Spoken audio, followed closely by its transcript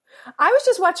I was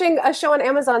just watching a show on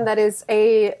Amazon that is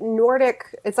a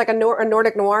Nordic. It's like a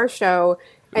Nordic noir show,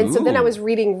 and so then I was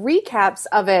reading recaps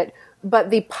of it.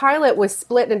 But the pilot was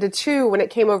split into two when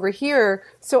it came over here,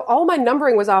 so all my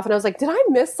numbering was off, and I was like, "Did I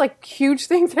miss like huge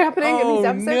things happening in these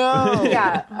episodes?" No.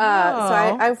 Yeah.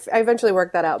 So I eventually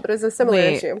worked that out, but it was a similar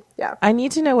issue. Yeah. I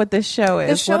need to know what this show is.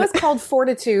 The show is called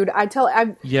Fortitude.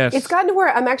 Yes. It's gotten to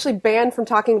where I'm actually banned from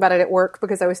talking about it at work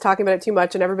because I was talking about it too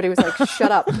much, and everybody was like,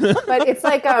 "Shut up." But it's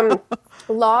like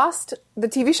Lost, the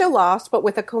TV show Lost, but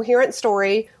with a coherent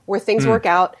story where things work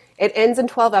out. It ends in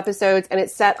 12 episodes, and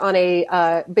it's set on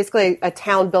basically a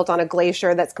town built on a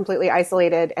glacier that's completely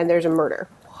isolated, and there's a murder.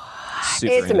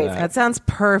 It's amazing. That sounds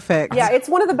perfect. Yeah, it's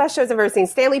one of the best shows I've ever seen.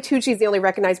 Stanley Tucci's the only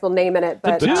recognizable name in it.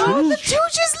 But the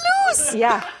Tooch is loose!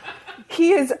 Yeah.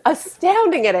 He is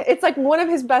astounding in it. It's like one of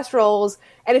his best roles.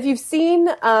 And if you've seen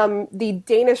the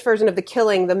Danish version of The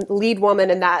Killing, the lead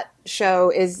woman in that show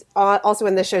is also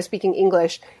in this show speaking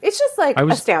English. It's just like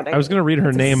astounding. I was going to read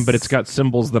her name, but it's got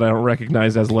symbols that I don't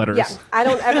recognize as letters. Yeah, I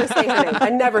don't ever say her name. I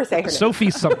never say her name.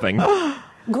 Sophie something.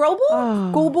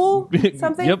 Grobel? Gobel?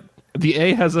 Something? Yep. The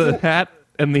A has a hat.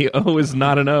 And the O is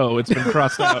not an O. It's been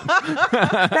crossed out.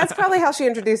 That's probably how she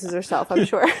introduces herself, I'm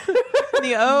sure.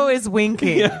 The O is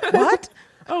winking. Yeah. What?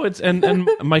 Oh, it's and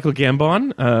Michael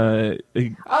Gambon. Dumbledore's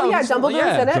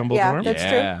in it. Dumbledore. Yeah, that's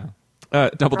true.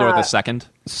 Dumbledore the second.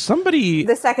 Somebody.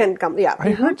 The second, yeah.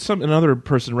 I heard another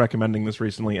person recommending this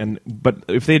recently, but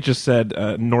if they had just said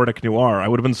Nordic noir, I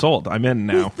would have been sold. I'm in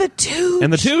now. With the Tooch.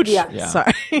 And the Tooch. Yeah.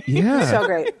 Sorry. Yeah. So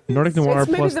great. Nordic noir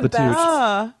It's plus maybe the best.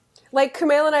 Tooch. Like,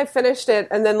 Kumail and I finished it,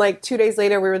 and then, like, 2 days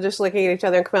later, we were just looking at each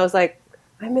other, and Kumail was like,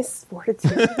 I miss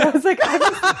Fortitude. I was like,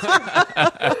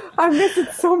 I miss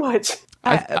it so much.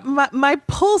 My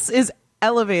pulse is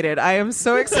elevated. I am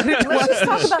so excited to watch Let's just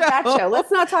talk about that show.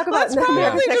 Let's not talk about the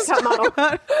American Next Top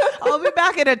Model. I'll be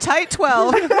back in a tight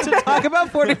 12 to talk about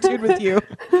Fortitude with you.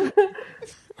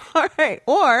 All right.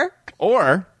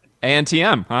 Or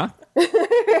ANTM, huh?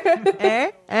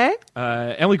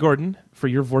 Emily Gordon, for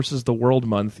your Versus the World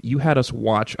month, you had us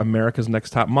watch America's Next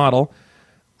Top Model,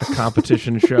 a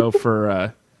competition show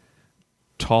for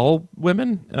tall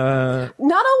women. Not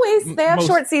always. They have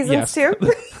short seasons, too.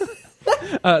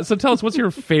 So tell us, what's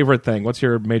your favorite thing? What's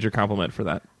your major compliment for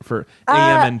that? For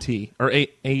AMNT or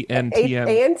ANTM?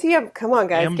 ANTM. Come on,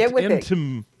 guys. Get with it.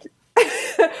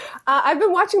 I've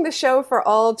been watching the show for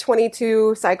all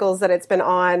 22 cycles that it's been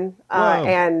on.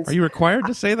 And are you required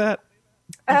to say that?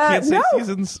 You can't say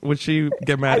seasons. Would she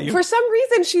get mad at you? For some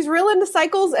reason, she's real into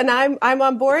cycles, and I'm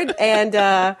on board.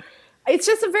 And it's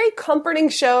just a very comforting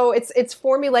show. It's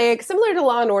formulaic, similar to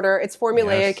Law and Order. It's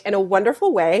formulaic in a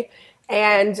wonderful way.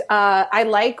 And I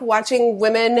like watching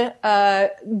women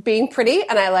being pretty,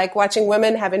 and I like watching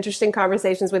women have interesting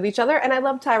conversations with each other. And I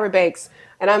love Tyra Banks,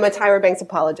 and I'm a Tyra Banks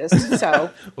apologist. So,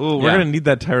 we're going to need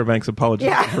that Tyra Banks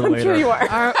apologist for later. I'm sure you are.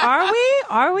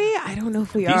 Are we? I don't know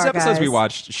if we are. These episodes guys. we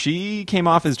watched, she came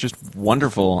off as just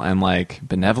wonderful and like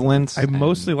benevolent. I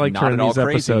mostly liked her in these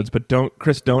episodes, but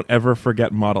don't ever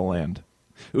forget Model Land.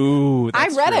 Ooh,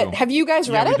 that's I read true. it. Have you guys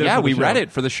read it? Yeah, we read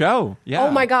it for the show. Yeah.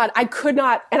 Oh my God, I could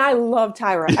not, and I love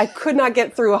Tyra. I could not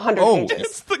get through 100 pages.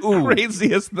 It's the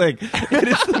craziest thing. It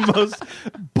is the most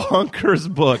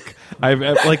bonkers book I've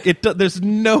ever. Like there's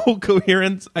no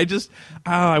coherence.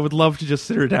 I would love to just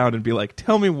sit her down and be like,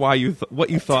 "Tell me why what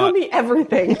you thought. Tell me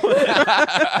everything."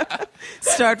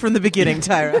 Start from the beginning,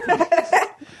 Tyra.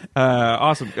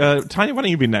 Awesome, Tanya. Why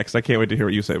don't you be next? I can't wait to hear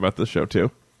what you say about this show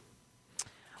too.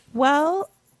 Well,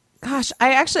 gosh,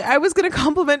 I was going to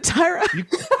compliment Tyra.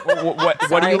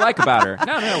 What do you like about her?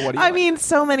 No. What do you? I mean,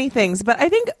 so many things, but I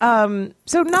think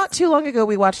so. Not too long ago,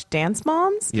 we watched Dance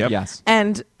Moms. Yep. Yes.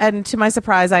 And to my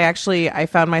surprise, I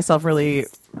found myself really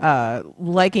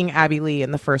liking Abby Lee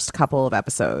in the first couple of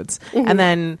episodes, and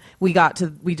then we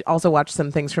also watched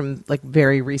some things from like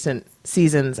very recent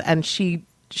seasons, and she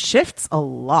shifts a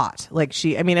lot.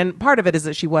 And part of it is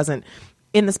that she wasn't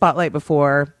in the spotlight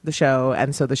before the show,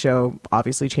 and so the show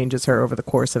obviously changes her over the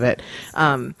course of it.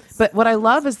 But what I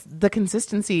love is the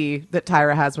consistency that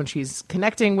Tyra has when she's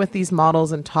connecting with these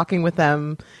models and talking with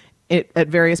them at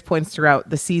various points throughout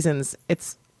the seasons.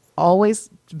 It's always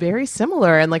very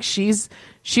similar, and like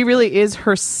she really is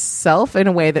herself in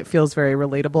a way that feels very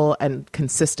relatable and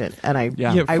consistent. And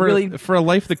for a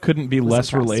life that couldn't be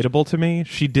less relatable to me,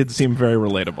 she did seem very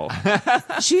relatable.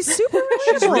 She's super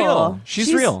relatable.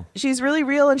 She's real. She's really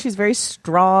real, and she's very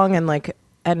strong, I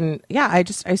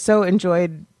so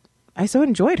enjoyed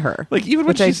her. Like, even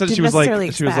when she said she was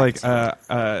like,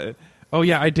 oh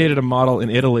yeah, I dated a model in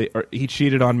Italy, or he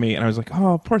cheated on me, and I was like,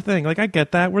 oh, poor thing. Like, I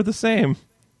get that. We're the same.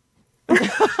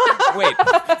 Wait,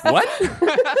 what?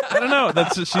 I don't know.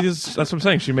 That's what I'm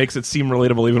saying. She makes it seem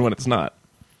relatable even when it's not.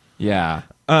 Yeah.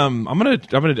 I'm gonna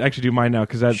actually do mine now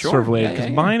because that's Sure. sort of related. Yeah, Because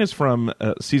yeah. mine is from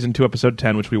season 2, episode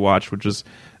 10, which we watched, which is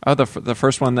The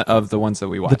first one of the ones that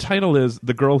we the watched. title is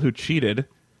 "The Girl Who Cheated."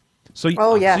 So,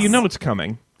 yes. so you know it's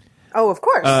coming. Oh, of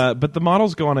course. But the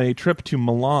models go on a trip to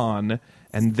Milan,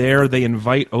 and there they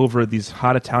invite over these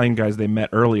hot Italian guys they met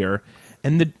earlier.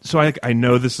 And so I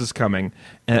know this is coming.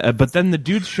 But then the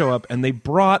dudes show up, and they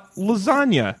brought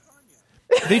lasagna.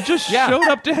 They just showed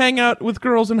up to hang out with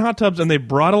girls in hot tubs, and they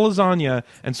brought a lasagna.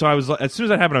 And so I was, as soon as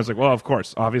that happened, I was like, well, of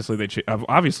course, obviously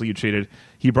obviously you cheated.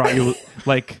 He brought you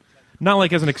not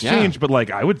like as an exchange, but like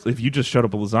I would, if you just showed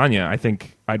up a lasagna, I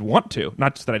think I'd want to.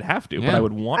 Not just that I'd have to, but I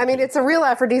would want. I mean, it's a real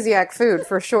aphrodisiac food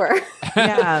for sure.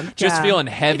 Yeah, Just feeling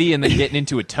heavy and then getting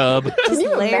into a tub. just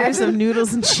layers of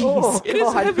noodles and cheese. Oh, It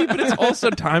is heavy, but it's also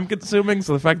time consuming.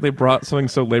 So the fact they brought something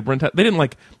so labor intensive, they didn't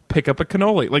like pick up a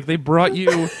cannoli. Like they brought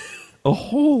you a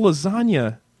whole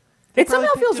lasagna. It somehow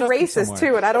feels picked it up racist somewhere.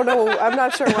 too, and I don't know. I'm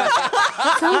not sure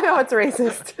why. Somehow it's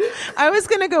racist. I was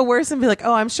gonna go worse and be like,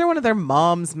 oh, I'm sure one of their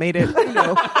moms made it. You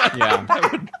know.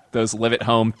 Yeah. Those live at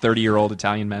home 30-year-old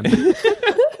Italian men.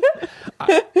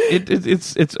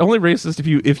 It's only racist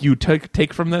if you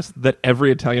take from this that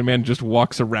every Italian man just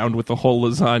walks around with a whole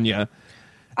lasagna.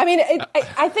 I mean,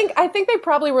 I think they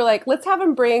probably were like, let's have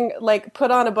him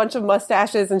put on a bunch of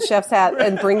mustaches and chef's hat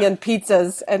and bring in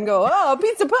pizzas and go, oh,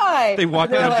 pizza pie. They walk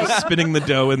They're out like, just spinning the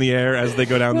dough in the air as they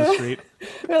go down the street.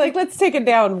 they're like, let's take it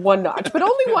down one notch, but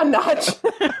only one notch.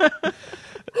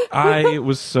 I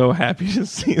was so happy to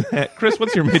see that. Chris,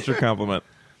 what's your major compliment?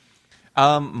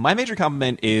 My major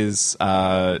compliment is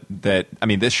that, I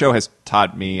mean, this show has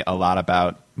taught me a lot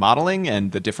about modeling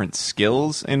and the different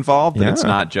skills involved. That it's Yeah.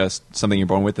 not just something you're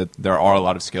born with, that there are a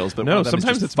lot of skills, but No, one of them is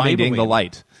sometimes just it's finding the Maybelline.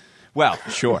 light. Well,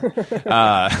 sure.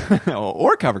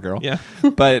 Or CoverGirl. Yeah.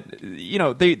 But, you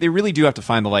know, they really do have to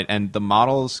find the light. And the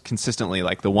models consistently,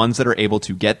 like the ones that are able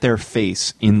to get their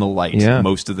face in the light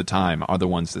most of the time are the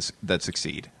ones that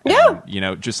succeed. Yeah. And, you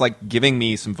know, just like giving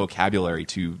me some vocabulary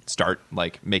to start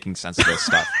like making sense of this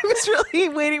stuff. I was really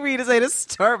waiting for you to say to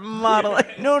start modeling.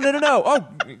 No. Oh,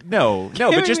 no. But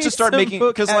Giving just me to start some making,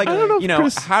 because like, I don't know if you know,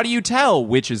 Chris- how do you tell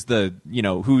which is the, you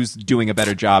know, who's doing a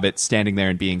better job at standing there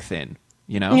and being thin?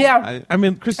 You know? Yeah. I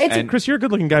mean, Chris, And- Chris, you're a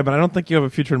good-looking guy, but I don't think you have a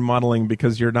future in modeling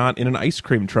because you're not in an ice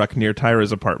cream truck near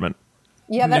Tyra's apartment.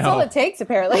 Yeah, that's No. all it takes,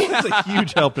 apparently. That's a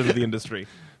huge help into the industry.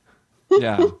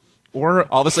 Yeah. Or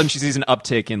All of a sudden, she sees an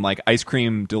uptick in like ice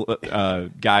cream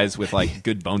guys with like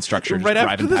good bone structure just right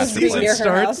after driving the past the Near season place. her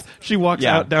starts, house. she walks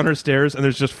Yeah. out down her stairs, and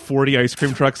there's just 40 ice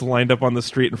cream trucks lined up on the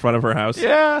street in front of her house.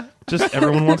 Yeah. Just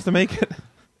everyone wants to make it.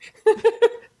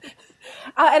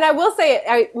 And I will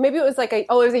say, maybe it was it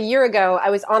was a year ago. I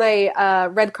was on a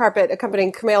red carpet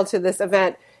accompanying Kumail to this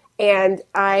event, and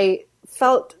I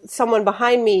felt someone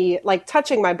behind me like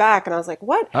touching my back, and I was like,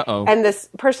 "What?" Uh-oh. And this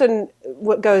person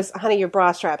goes, "Honey, your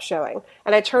bra strap's showing."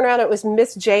 And I turn around, it was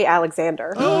Miss J.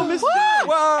 Alexander. Oh, Miss J.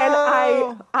 And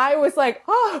I was like,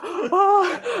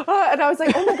 and I was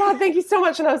like, oh my God, thank you so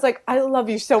much. And I was like, I love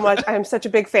you so much. I am such a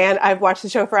big fan. I've watched the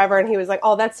show forever. And he was like,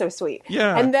 oh, that's so sweet.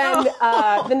 Yeah. And then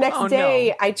the next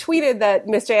day, I tweeted that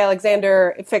Miss J.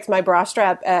 Alexander fixed my bra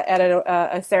strap at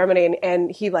a ceremony,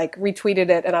 and he like retweeted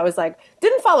it. And I was like,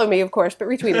 didn't follow me, of course, but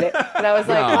retweeted it. And I was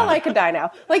like, Aw. well, I could die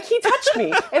now. Like he touched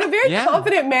me in a very Yeah.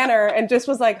 confident manner and just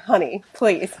was like, honey,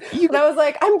 please. And I was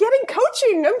like, I'm getting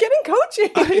coaching.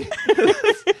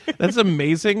 That's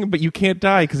amazing, but you can't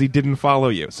die because he didn't follow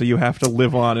you, so you have to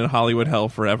live on in Hollywood hell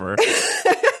forever.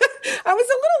 I was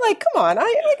a little like, come on.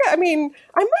 I mean,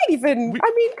 come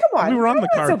on. we were on the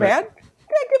Not so carpet. bad.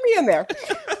 Yeah, get me in there.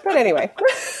 But anyway.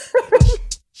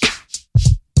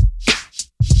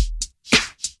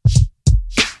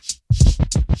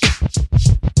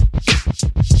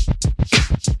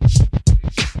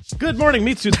 Good morning,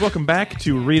 Meat Suits. Welcome back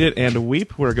to Read It and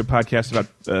Weep. We're a good podcast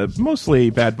about mostly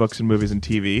bad books and movies and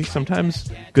TV. Sometimes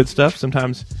good stuff.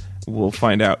 Sometimes we'll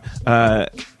find out.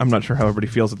 I'm not sure how everybody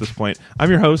feels at this point.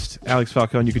 I'm your host, Alex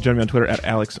Falcone. You can join me on Twitter at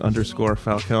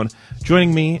Alex_Falcone.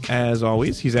 Joining me, as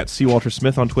always, he's at C. Walter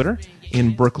Smith on Twitter.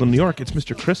 In Brooklyn, New York, it's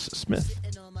Mr. Chris Smith.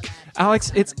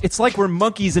 Alex, it's like we're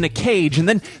monkeys in a cage, and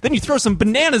then you throw some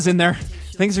bananas in there.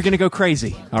 Things are going to go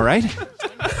crazy, all right?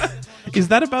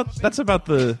 That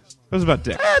was about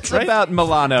Dick. That's right? about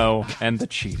Milano and the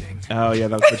cheating. Oh, yeah,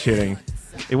 that was the cheating.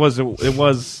 It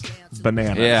was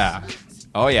bananas. Yeah.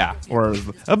 Oh, yeah. Or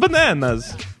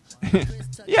bananas.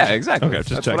 Yeah, exactly. Okay, just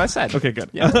That's check. what I said. Okay, good.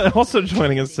 Yeah. Also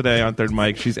joining us today on Third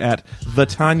Mic, she's at the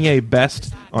Tanya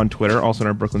Best on Twitter, also in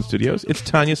our Brooklyn studios. It's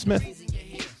Tanya Smith.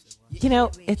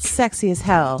 it's sexy as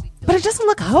hell, but it doesn't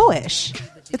look hoish.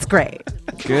 It's great.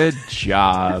 Good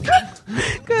job.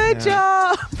 Good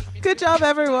job. Good job,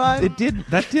 everyone.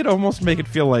 That did almost make it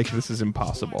feel like this is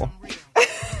impossible.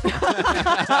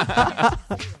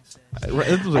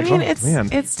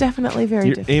 It's definitely very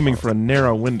You're difficult. aiming for a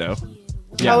narrow window.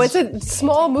 Yes. Oh, it's a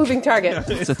small moving target.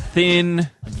 It's a thin,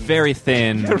 very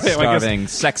thin, starving,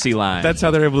 sexy line. That's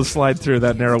how they're able to slide through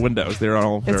that narrow windows. They're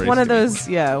all very It's one of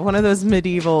skinny. one of those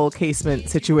medieval casement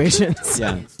situations.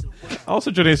 Yeah. Also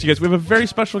joining us, you guys, we have a very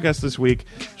special guest this week.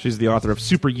 She's the author of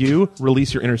Super You,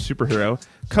 Release Your Inner Superhero,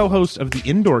 co-host of the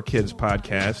Indoor Kids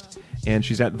podcast, and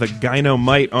she's at the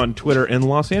Gynomite on Twitter in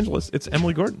Los Angeles. It's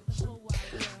Emily Gordon.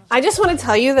 I just want to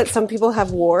tell you that some people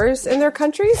have wars in their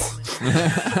countries,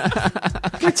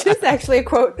 which is actually a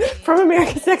quote from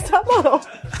America's Next Top Model.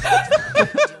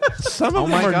 Some of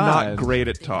them are not great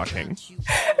at talking.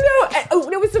 No,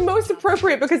 it was the most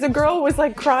appropriate because the girl was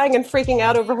like crying and freaking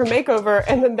out over her makeover,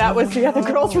 and then that was the other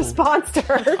girl's response to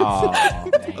her.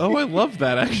 Oh, I love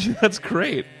that, actually. That's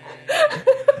great.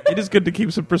 It is good to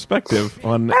keep some perspective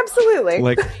on...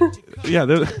 Absolutely.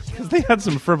 Because they had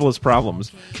some frivolous problems,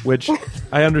 which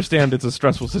I understand it's a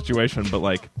stressful situation, but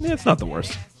it's not the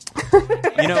worst.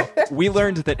 We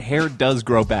learned that hair does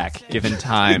grow back given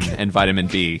time and vitamin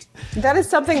B. That is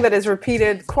something that is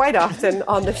repeated quite often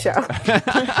on the show.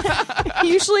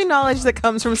 Usually knowledge that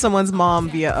comes from someone's mom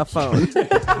via a phone.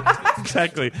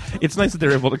 Exactly. It's nice that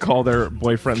they're able to call their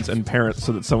boyfriends and parents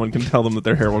so that someone can tell them that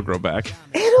their hair will grow back.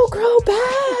 It'll grow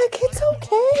back. It's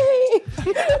okay.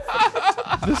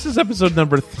 This is episode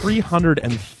number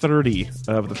 330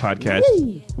 of the podcast.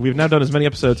 Woo! We've now done as many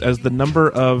episodes as the number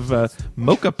of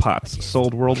mocha pots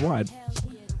sold worldwide.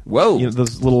 Whoa.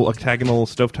 Those little octagonal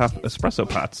stovetop espresso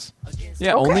pots.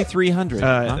 Yeah, okay. Only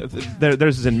 300.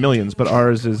 Theirs is in millions, but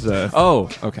ours is...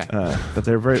 okay. But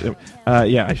they're very...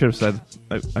 I should have said...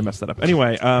 I messed that up.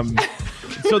 Anyway,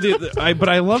 but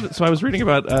I love it. So I was reading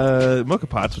about mocha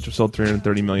pots, which have sold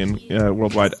 330 million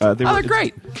worldwide. They're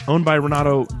great. Owned by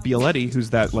Renato Bialetti,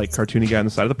 who's that cartoony guy on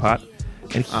the side of the pot.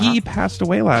 And he passed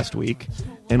away last week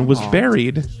and was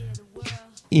buried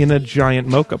in a giant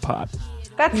mocha pot.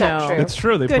 That's not true. It's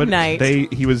true. Good night.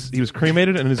 He was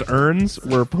cremated, and his urns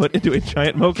were put into a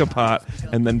giant mocha pot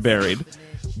and then buried,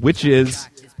 which is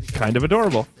kind of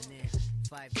adorable.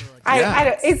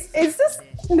 Is this...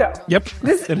 No. Yep. Do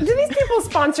these people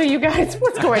sponsor you guys?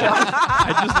 What's going on?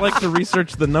 I just like to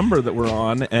research the number that we're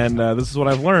on, and this is what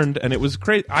I've learned, and it was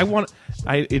great.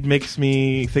 It makes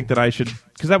me think that I should,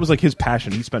 because that was his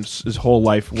passion. He spent his whole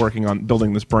life working on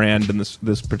building this brand and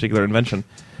this particular invention.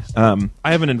 I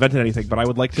haven't invented anything, but I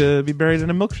would like to be buried in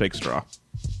a milkshake straw.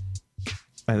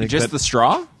 I think the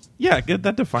straw? Yeah,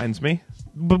 that defines me.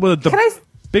 But with the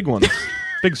big ones.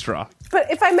 Big straw. But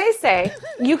if I may say,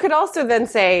 you could also then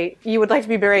say you would like to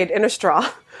be buried in a straw.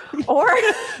 Or...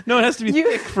 No, it has to be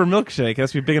thick for milkshake. It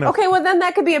has to be big enough. Okay, well then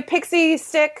that could be a pixie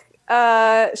stick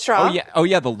straw. Oh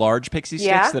yeah, the large pixie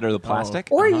sticks that are the plastic.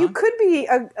 Or you could be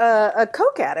a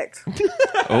Coke addict.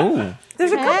 Oh.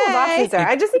 There's a couple of options there.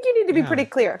 I just think you need to be pretty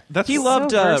clear. He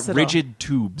loved rigid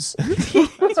tubes.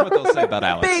 That's what they'll say about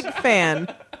Alex. Big fan.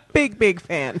 Big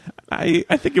fan.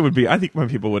 I think it would be. I think my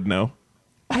people would know.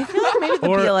 I feel like maybe the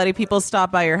Bialetti people stop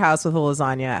by your house with a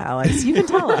lasagna, Alex. You can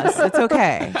tell us. It's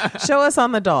okay. Show us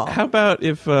on the doll. How about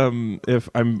if I'm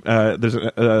there's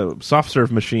a soft serve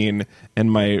machine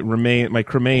and my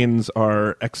cremains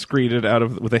are excreted out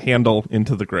of with a handle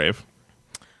into the grave?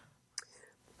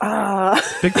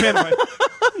 Big fan of my...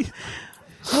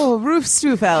 Oh, roof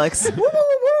stoof, Alex.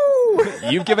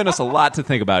 You've given us a lot to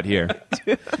think about here.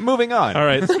 Moving on. All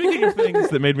right. Speaking of things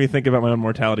that made me think about my own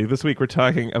mortality, this week we're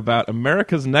talking about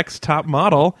America's Next Top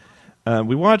Model.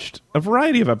 We watched a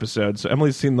variety of episodes. So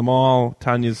Emily's seen them all.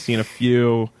 Tanya's seen a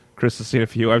few. Chris has seen a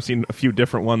few. I've seen a few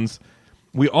different ones.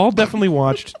 We all definitely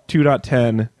watched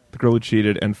 2.10, The Girl Who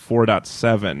Cheated, and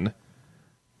 4.7.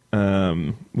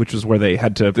 Which was where they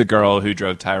had to... The girl who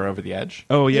drove Tyra over the edge?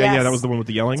 Oh, yeah, Yes. yeah, that was the one with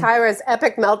the yelling? Tyra's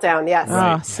epic meltdown, yes.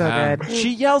 Oh, so good. She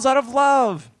yells out of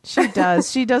love. She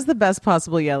does. She does the best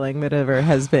possible yelling that ever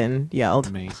has been yelled.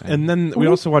 Amazing. And then we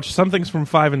also watched some things from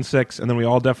 5 and 6, and then we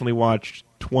all definitely watched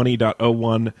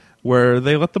 20.01, where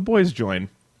they let the boys join.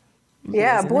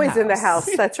 Yeah, boys in the house.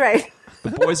 That's right.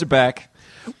 The boys are back.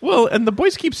 Well, and the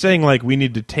boys keep saying, we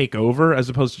need to take over, as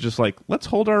opposed to just, let's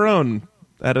hold our own.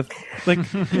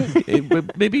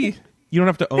 Maybe you don't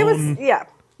have to own...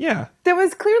 Yeah. There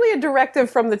was clearly a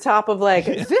directive from the top of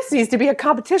this needs to be a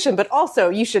competition, but also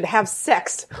you should have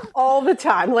sex all the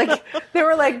time. There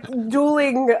were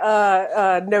dueling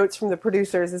notes from the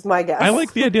producers, is my guess. I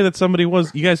like the idea that somebody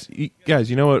was... You guys,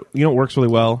 you know what works really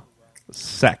well?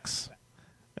 Sex.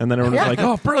 And then everyone was like,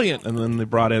 "Oh, brilliant!" And then they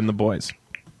brought in the boys.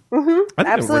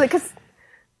 Absolutely, because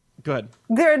good.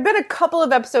 There had been a couple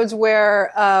of episodes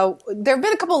where there have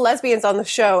been a couple of lesbians on the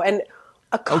show, and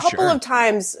a couple of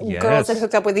times girls had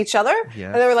hooked up with each other,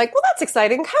 and they were like, "Well, that's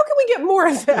exciting. How can we get more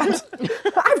of that?"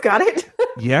 I've got it.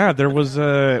 Yeah, there was.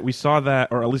 We saw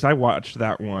that, or at least I watched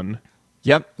that one.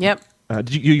 Yep.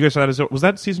 Did you guys saw that? Was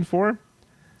that season 4?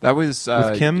 That was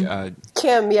with Kim.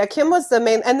 Kim was the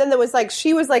main, and then there was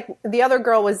she was the other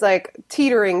girl was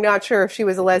teetering, not sure if she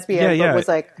was a lesbian, but was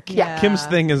Kim's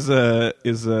thing is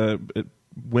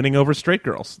winning over straight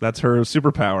girls. That's her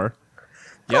superpower.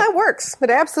 Well, it works.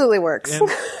 It absolutely works.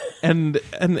 And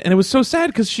it was so sad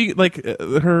because she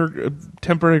her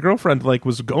temporary girlfriend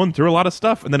was going through a lot of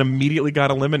stuff and then immediately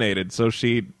got eliminated. So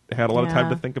she had a lot of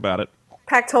time to think about it.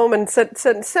 Packed home and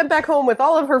sent back home with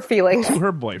all of her feelings. To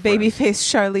her boyfriend. Babyface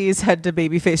Charlize had to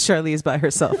babyface Charlize by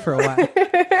herself for a while.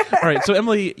 All right, so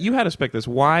Emily, you had us pick this.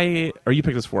 Why, or you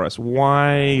picked this for us?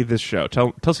 Why this show?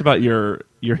 Tell us about your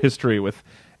history with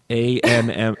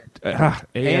ANTM.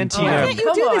 Can't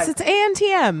you do this? It's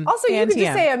ANTM. Also, you could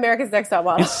just say America's Next Top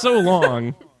Model. It's so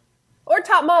long. Or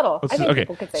Top Model. Okay,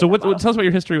 so tell us about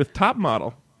your history with Top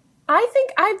Model. I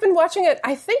think I've been watching it,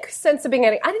 since the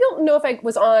beginning. I don't know if I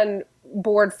was on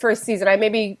board first season. I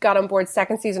maybe got on board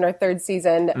second season or third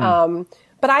season.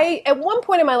 But I, at one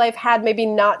point in my life, had maybe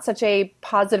not such a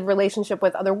positive relationship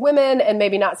with other women and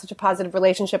maybe not such a positive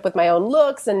relationship with my own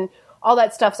looks and all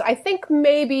that stuff. So I think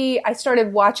maybe I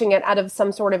started watching it out of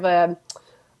some sort of a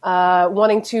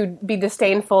wanting to be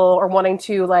disdainful or wanting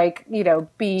to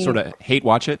be... Sort of hate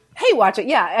watch it? Hate watch it,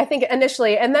 yeah. I think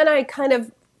initially. And then I kind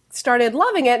of started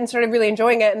loving it and started really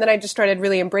enjoying it. And then I just started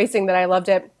really embracing that I loved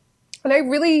it. And I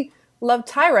really loved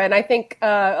Tyra. And I think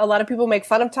a lot of people make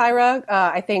fun of Tyra.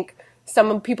 I think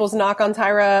some people's knock on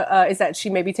Tyra is that she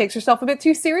maybe takes herself a bit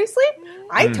too seriously.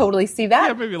 I totally see that.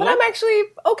 Yeah, but I'm actually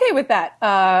okay with that.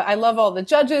 I love all the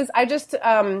judges. I just...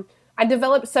 I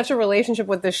developed such a relationship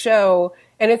with the show.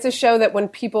 And it's a show that when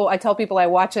I tell people I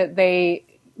watch it,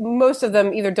 most of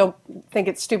them either don't think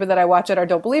it's stupid that I watch it or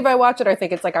don't believe I watch it or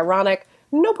think it's ironic.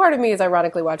 No part of me is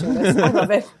ironically watching this. I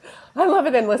love it. I love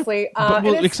it endlessly.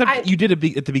 Except you did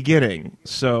it at the beginning,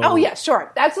 so... Oh, yeah,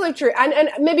 sure. Absolutely true. And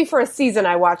maybe for a season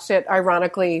I watched it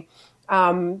ironically.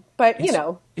 But,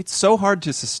 It's so hard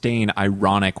to sustain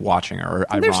ironic watching or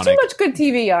ironic... There's too much good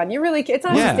TV on. It's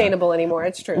not sustainable anymore.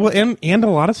 It's true. Well, and a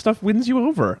lot of stuff wins you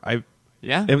over.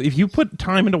 If you put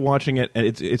time into watching it,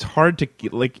 it's hard to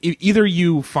either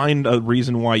you find a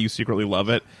reason why you secretly love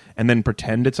it and then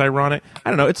pretend it's ironic. I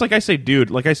don't know. It's like I say, dude.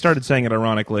 I started saying it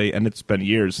ironically, and it's been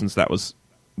years since that was.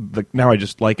 Now I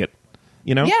just like it.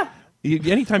 Yeah.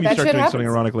 Anytime you start doing something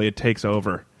ironically, it takes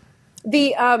over.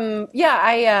 My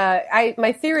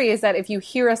theory is that if you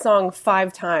hear a song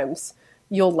 5 times,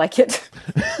 you'll like it.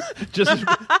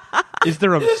 Is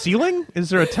there a ceiling?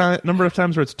 Is there a number of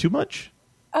times where it's too much?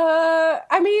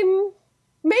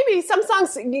 Maybe some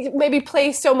songs maybe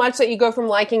play so much that you go from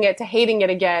liking it to hating it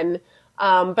again.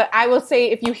 But I will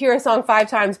say if you hear a song 5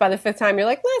 times, by the 5th time, you're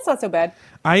like, it's not so bad.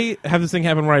 I have this thing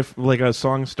happen where a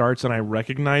song starts and I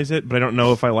recognize it, but I don't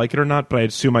know if I like it or not, but I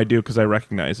assume I do because I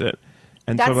recognize it.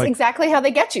 And that's exactly how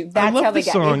they get you. That's how they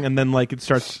get you. I love the song, and then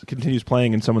it continues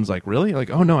playing, and someone's like, really?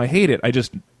 Oh no, I hate it. It's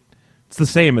the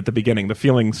same at the beginning. The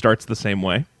feeling starts the same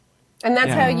way. And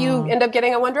that's how you end up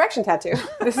getting a One Direction tattoo.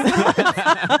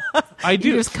 I do.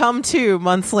 You just come 2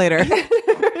 months later.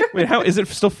 Wait, how is it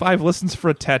still 5 listens for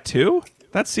a tattoo?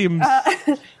 That seems...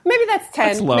 maybe that's 10,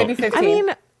 that's low. Maybe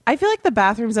 15. I feel like the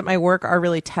bathrooms at my work are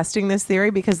really testing this theory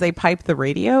because they pipe the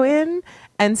radio in.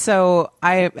 And so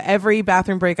every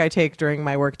bathroom break I take during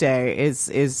my work day is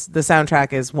the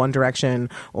soundtrack is One Direction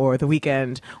or The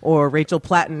Weeknd or Rachel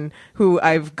Platten, who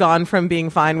I've gone from being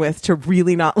fine with to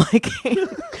really not liking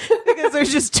because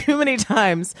there's just too many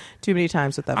times with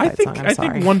that fight song. I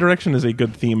think One Direction is a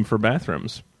good theme for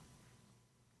bathrooms.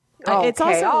 It's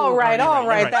also all right.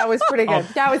 Right. That was pretty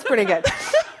good.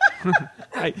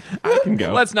 I can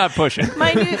go. Let's not push it.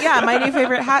 My new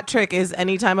favorite hat trick is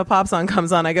anytime a pop song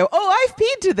comes on, I go, I've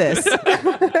peed to this.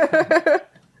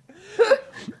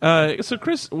 So,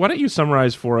 Chris, why don't you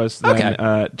summarize for us then?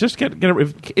 Okay. Just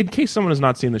in case someone has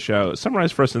not seen the show,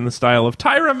 summarize for us in the style of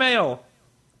Tyra Mail.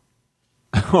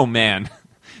 Oh, man.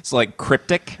 It's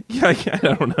cryptic. Yeah, I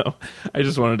don't know. I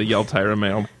just wanted to yell Tyra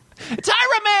Mail.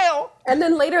 Tyra Mail! And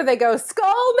then later they go,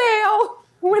 Skull Mail!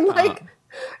 When,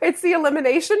 it's the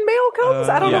elimination mail comes.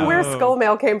 I don't know where Skull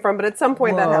Mail came from, but at some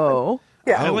point that happened.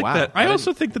 Yeah. I like that. I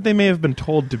also think that they may have been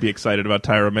told to be excited about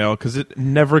Tyra Mail because it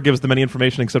never gives them any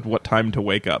information except what time to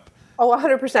wake up. Oh,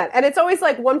 100%. And it's always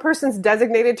like one person's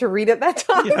designated to read at that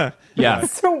time. Yeah.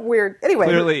 It's so weird. Anyway.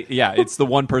 Clearly, yeah, it's the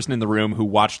one person in the room who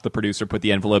watched the producer put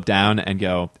the envelope down and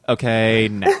go, okay,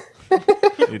 now.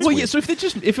 Well, yeah, so if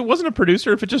it wasn't a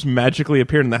producer, if it just magically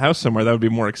appeared in the house somewhere, that would be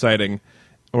more exciting.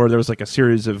 Or there was like a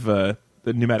series of the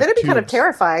pneumatic That'd be tubes. kind of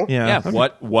terrifying. Yeah. Okay.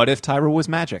 What if Tyra was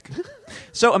magic?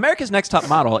 So America's Next Top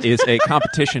Model is a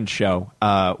competition show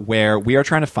where we are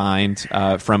trying to find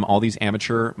from all these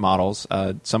amateur models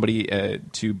somebody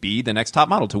to be the next top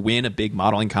model, to win a big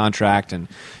modeling contract and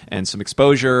some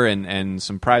exposure and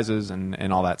some prizes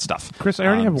and all that stuff. Chris, I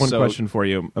already have one question for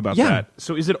you about that.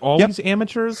 So is it always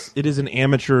amateurs? It is an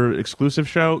amateur exclusive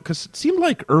show? Because it seemed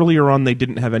like earlier on they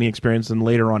didn't have any experience, and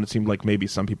later on it seemed like maybe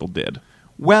some people did.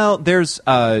 Well, there's,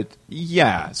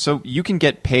 so you can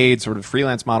get paid sort of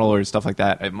freelance model or stuff like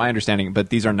that, my understanding, but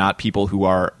these are not people who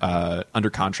are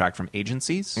under contract from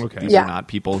agencies. Okay. These are not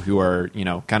people who are,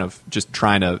 kind of just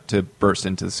trying to burst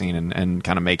into the scene and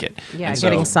kind of make it. Yeah, and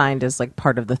getting signed is like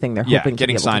part of the thing they're hoping to be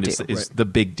getting able signed to do. is the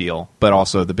big deal, but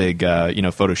also the big,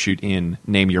 photo shoot in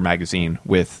Name Your Magazine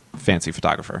with fancy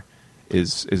photographer.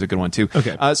 Is a good one too.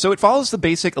 Okay. So it follows the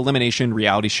basic elimination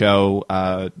reality show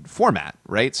format,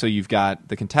 right? So you've got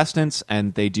the contestants,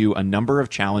 and they do a number of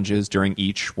challenges during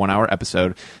each 1 hour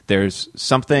episode. There's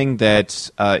something that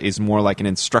is more like an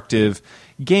instructive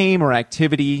game or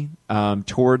activity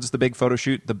towards the big photo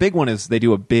shoot. The big one is they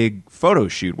do a big photo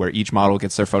shoot where each model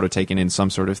gets their photo taken in some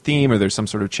sort of theme, or there's some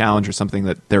sort of challenge or something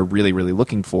that they're really, really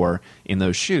looking for in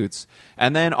those shoots.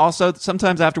 And then also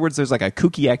sometimes afterwards there's like a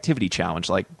kooky activity challenge,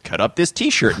 like cut up this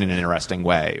T-shirt in an interesting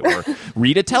way, or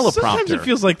read a teleprompter. Sometimes it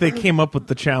feels like they came up with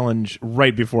the challenge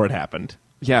right before it happened.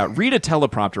 Yeah, read a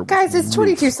teleprompter. Guys, it's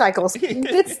 22 cycles.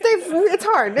 It's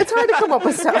hard. It's hard to come up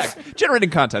with stuff. Yeah,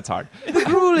 generating content's hard. The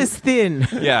rule is thin.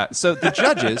 Yeah, so the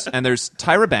judges, and there's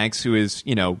Tyra Banks, who is,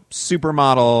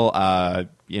 supermodel,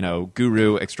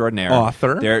 guru extraordinaire.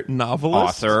 Author,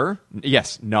 novelist.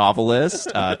 Yes, novelist,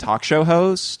 talk show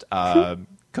host,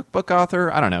 cookbook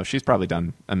author. I don't know. She's probably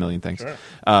done a million things. Sure.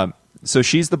 So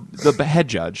she's the head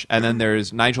judge. And then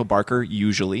there's Nigel Barker,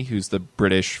 usually, who's the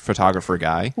British photographer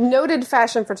guy. Noted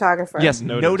fashion photographer. Yes,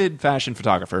 noted fashion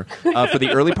photographer. For the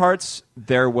early parts,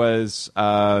 there was,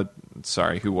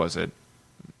 who was it?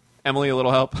 Emily, a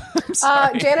little help?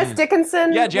 Janice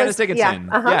Dickinson. Yeah, Janice Dickinson.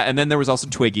 Yeah, yeah, and then there was also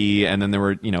Twiggy, and then there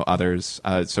were, others,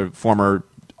 sort of former,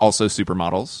 also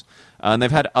supermodels. And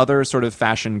they've had other sort of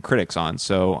fashion critics on.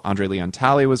 So Andre Leon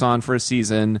Talley was on for a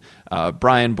season,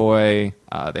 Brian Boy,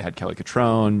 they had Kelly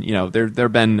Catrone. There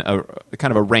have been a kind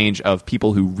of a range of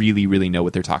people who really, really know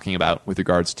what they're talking about with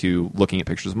regards to looking at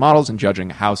pictures of models and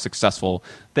judging how successful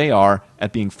they are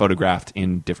at being photographed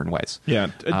in different ways.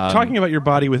 Yeah, talking about your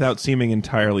body without seeming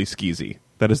entirely skeezy.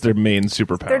 That is their main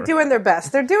superpower. They're doing their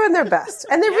best.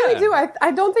 And they really do.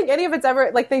 I don't think any of it's ever,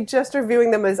 like, they just are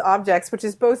viewing them as objects, which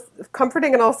is both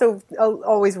comforting and also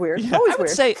always weird. Yeah. Always I would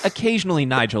weird. say occasionally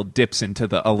Nigel dips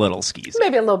into a little skis.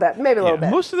 Maybe a little bit.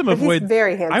 Most of them avoid. He's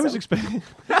very handsome. I was expecting.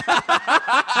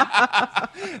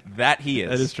 That he is.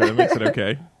 That is true. That makes it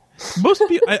okay. Most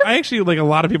people, I actually, like, a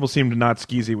lot of people seemed not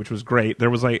skeezy, which was great.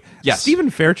 There was Stephen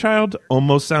Fairchild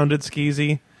almost sounded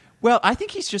skeezy. Well, I think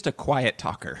he's just a quiet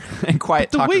talker, and quiet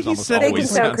the talkers way he almost said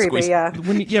always it can sound creepy.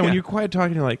 squeezy. Yeah. When you're quiet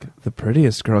talking, you're like, the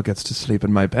prettiest girl gets to sleep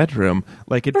in my bedroom.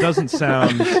 Like, it doesn't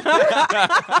sound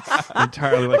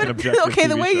entirely like an objective. Okay,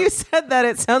 the TV way show. you said that,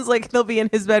 it sounds like they'll be in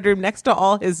his bedroom next to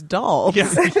all his dolls. Yeah,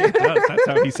 it does. That's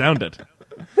how he sounded.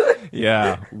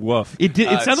 Yeah, woof. It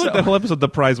did. It sounded like the whole episode. The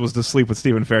prize was to sleep with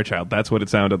Stephen Fairchild. That's what it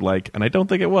sounded like, and I don't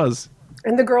think it was.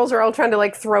 And the girls are all trying to,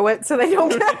 like, throw it so they don't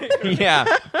get it. Yeah.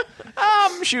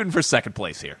 I'm shooting for second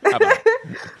place here. How about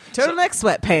Turtleneck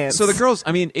sweatpants. So the girls,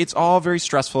 I mean, it's all very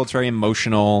stressful. It's very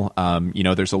emotional.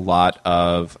 There's a lot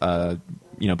of,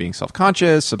 being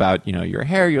self-conscious about, your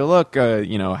hair, your look,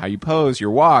 how you pose,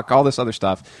 your walk, all this other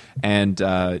stuff. And,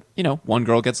 one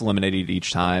girl gets eliminated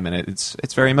each time, and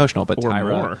it's very emotional. But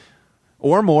Tyra,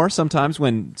 or more sometimes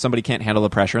when somebody can't handle the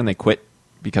pressure and they quit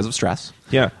because of stress.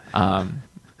 Yeah.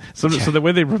 So the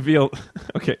way they reveal,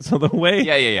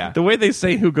 the way they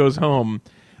say who goes home,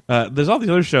 there's all these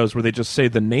other shows where they just say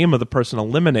the name of the person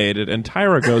eliminated, and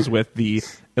Tyra goes with the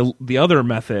other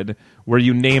method where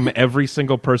you name every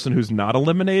single person who's not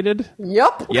eliminated.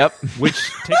 Yep.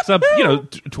 Which takes up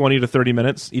 20 to 30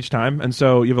 minutes each time, and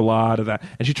so you have a lot of that.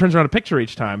 And she turns around a picture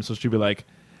each time, so she'll be like,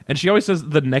 and she always says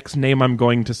the next name I'm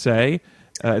going to say.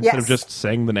 Instead of just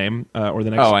saying the name or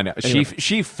the next. Oh, I know. Anyway.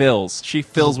 She fills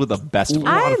with the best.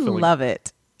 I love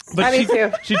it. But I do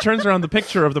too. she turns around the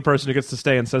picture of the person who gets to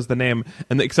stay and says the name,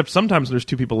 and except sometimes there's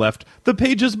two people left. The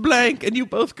page is blank, and you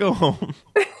both go home.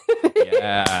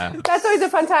 Yeah. That's always a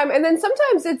fun time. And then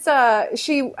sometimes it's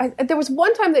there was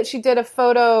one time that she did a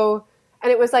photo,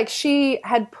 and it was like she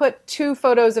had put two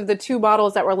photos of the two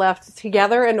models that were left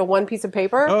together into one piece of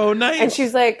paper. Oh, nice. And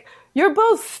she's like, "You're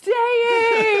both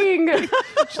staying."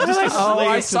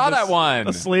 I saw that one.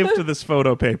 A slave to this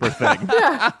photo paper thing.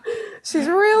 She's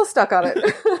real stuck on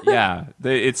it. Yeah,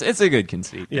 it's a good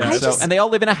conceit. Yeah. And they all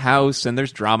live in a house, and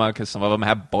there's drama because some of them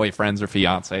have boyfriends or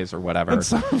fiancés or whatever. And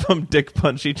some of them dick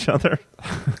punch each other.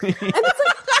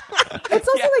 It's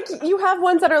also like you have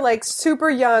ones that are like super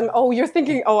young. Oh, you're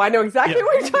thinking, I know exactly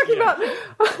what you're talking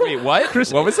about. Wait, what?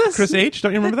 What was this? Chris H.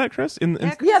 Don't you remember that, Chris? The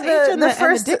the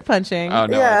first dick punching. Oh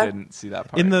no, Yeah. I didn't see that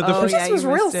part. In the first This was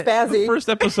you real missed it. spazzy. The first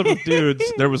episode of Dudes,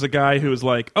 there was a guy who was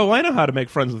like, "Oh, I know how to make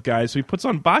friends with guys." So he puts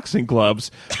on boxing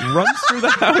gloves, runs through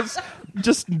the house,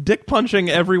 just dick punching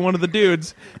every one of the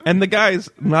dudes, and the guys,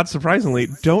 not surprisingly,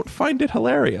 don't find it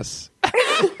hilarious. And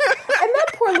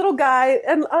that poor little guy,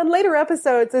 and on later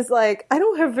episodes, is like, "I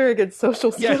don't have very good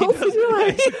social skills." Yeah, he doesn't. And you're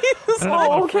like,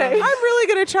 "Oh, okay." I'm really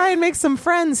going to try and make some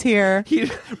friends here.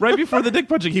 Right before the dick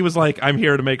punching, he was like, "I'm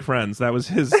here to make friends." That was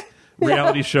his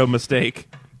reality show mistake.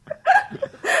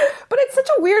 But it's such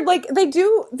a weird, like,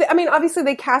 I mean, obviously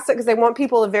they cast it because they want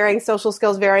people of varying social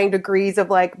skills, varying degrees of,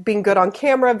 like, being good on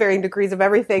camera, varying degrees of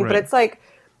everything. Right. But it's like,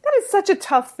 that is such a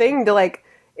tough thing to, like,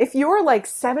 if you're, like,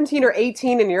 17 or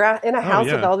 18 and you're in a house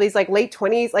with all these, like, late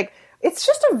 20s, like, it's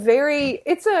just a very,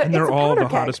 And they're it's a all the powder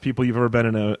keg. hottest people you've ever been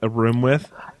in a room with.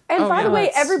 And by the way,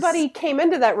 it's- everybody came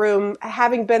into that room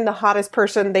having been the hottest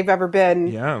person they've ever been.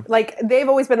 Yeah. Like, they've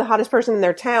always been the hottest person in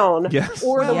their town. Yes.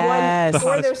 Or the Yes. one, The or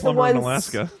hottest there's the plumber in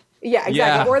ones, Alaska. Yeah, exactly.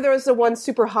 Yeah. Or there was the one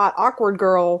super hot, awkward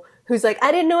girl who's like,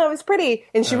 "I didn't know I was pretty,"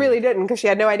 and she really didn't because she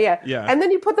had no idea. Yeah. And then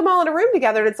you put them all in a room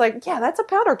together, and it's like, yeah, that's a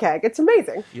powder keg. It's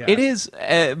amazing. Yeah. It is,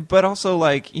 but also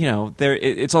like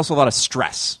it's also a lot of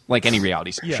stress, like any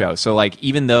reality show. So like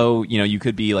even though you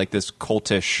could be like this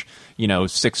cultish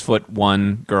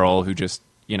 6'1" girl who just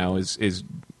is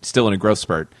still in a growth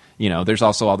spurt. There's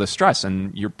also all this stress,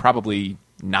 and you're probably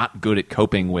not good at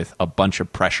coping with a bunch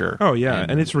of pressure. Oh, yeah.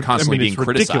 And it's constantly being it's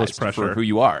ridiculous criticized pressure. for who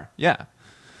you are. Yeah.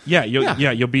 Yeah,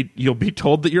 you'll be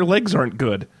told that your legs aren't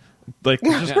good. Like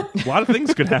just a lot of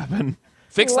things could happen.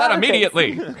 Fix A that lot of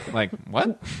immediately. Like,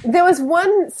 what? There was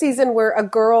one season where a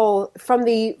girl from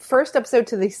the first episode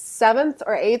to the 7th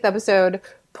or 8th episode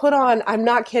put on, I'm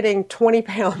not kidding, 20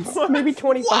 pounds, maybe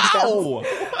 25 pounds.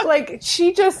 Like,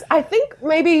 I think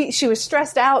maybe she was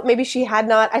stressed out. Maybe she had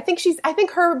not. I think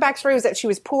her backstory was that she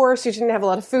was poor, so she didn't have a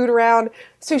lot of food around.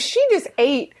 So she just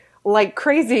ate like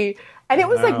crazy. And it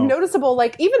was like noticeable,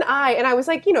 like even I was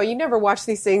like, you never watch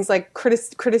these things like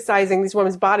criticizing these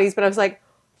women's bodies, but I was like,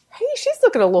 hey, she's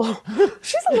a little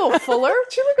fuller.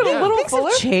 She's looking a little Things have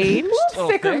fuller. changed. A little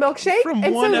thicker milkshake. From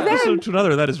And one so episode then, to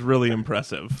another, that is really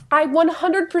impressive. I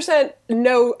 100%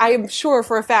 know, I am sure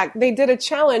for a fact, they did a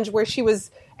challenge where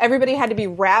everybody had to be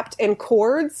wrapped in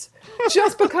cords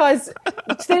just because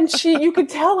then you could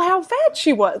tell how fat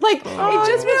she was. Like, it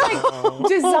just was like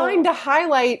designed to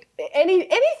highlight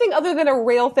anything other than a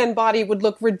rail thin body would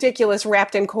look ridiculous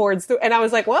wrapped in cords. And I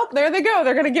was like, well, there they go.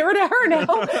 They're going to get rid of her now.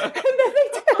 And then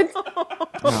they did.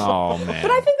 Oh man.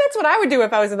 But I think that's what I would do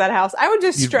if I was in that house. I would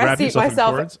just You'd stress wrap eat yourself in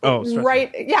myself. cords? Oh, stress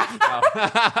right.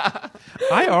 Yeah.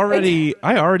 I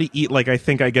already eat like I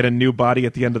think I get a new body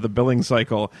at the end of the billing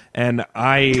cycle, and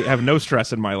I have no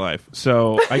stress in my life.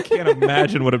 So I can't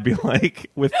imagine what it'd be like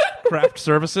with craft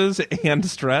services and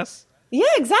stress. Yeah,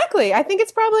 exactly. I think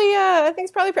it's probably.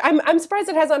 I'm surprised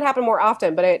it has not happened more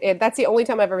often, but that's the only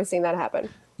time I've ever seen that happen.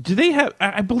 Do they have?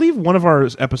 I believe one of our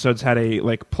episodes had a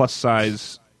like plus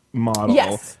size model.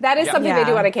 Yes, that is something they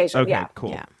do on occasion. Okay, Yeah,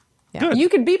 cool. Yeah. Good. you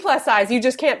could be plus size, you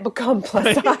just can't become plus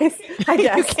size. I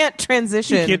guess You can't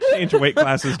transition You can't change weight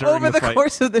classes during over the fight.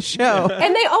 course of the show.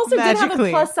 And they also did have a Magically.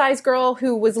 plus size girl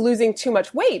who was losing too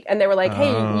much weight, and they were like, "Hey,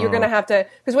 you're going to have to,"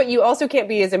 because what you also can't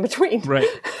be is in between. Right.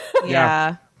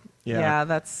 Yeah. Yeah. Yeah,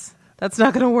 that's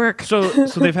not going to work. So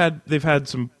they've had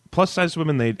some plus size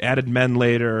women. They added men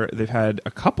later. They've had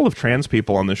a couple of trans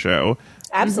people on the show.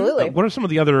 Absolutely. What are some of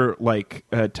the other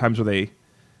times where they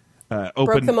opened?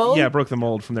 Broke the mold? Yeah, broke the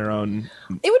mold from their own.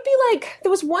 It would be like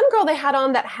there was one girl they had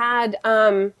on that had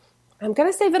I'm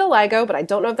going to say vitiligo, but I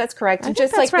don't know if that's correct. I think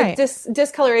Just that's like right. the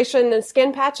discoloration and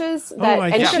skin patches. That, I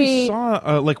and think she I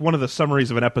saw like one of the summaries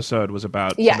of an episode was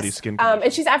about yes, somebody's skin.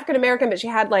 and she's African American, but she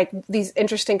had like these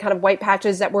interesting kind of white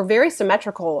patches that were very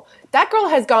symmetrical. That girl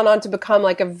has gone on to become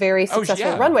like a very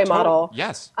successful runway model.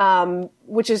 Yes.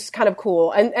 Which is kind of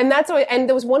cool. And that's always, and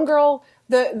there was one girl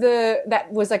that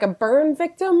was like a burn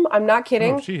victim. I'm not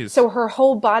kidding. Oh, jeez. So her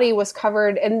whole body was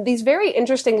covered in these very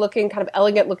interesting looking, kind of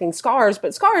elegant looking scars,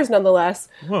 but scars nonetheless.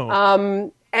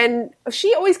 Whoa. And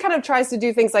she always kind of tries to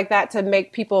do things like that to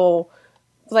make people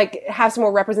like have some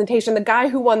more representation. The guy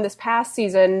who won this past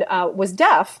season was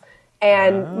deaf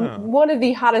and one of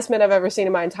the hottest men I've ever seen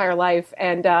in my entire life.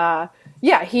 And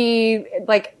he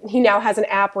now has an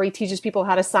app where he teaches people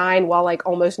how to sign while like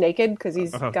almost naked because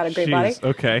he's got a great body.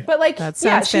 Okay. But like That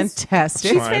sounds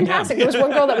fantastic. She's fantastic. There was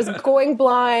one girl that was going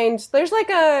blind. There's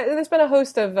been a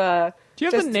host of Do you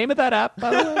have the name of that app,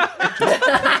 by the way?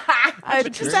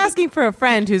 I'm just asking for a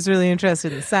friend who's really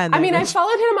interested in sign I mean, I language.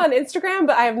 followed him on Instagram,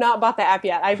 but I have not bought the app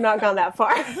yet. I've not gone that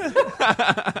far.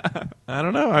 I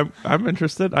don't know. I'm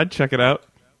interested. I'd check it out.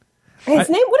 His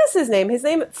name? What is his name? His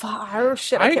name? I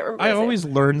can't remember. I his always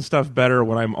name. learn stuff better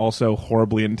when I'm also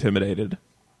horribly intimidated.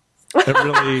 It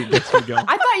really gets me going.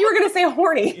 I thought you were going to say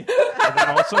horny.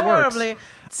 That also works. horribly,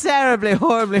 terribly,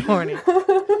 horribly horny.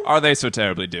 Are they so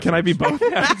terribly different? Can I be both?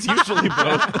 Yeah, it's usually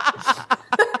both.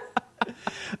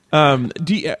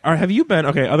 Have you been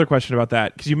other question about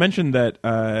that, because you mentioned that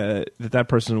that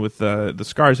person with the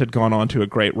scars had gone on to a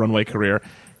great runway career.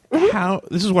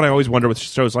 This is what I always wonder with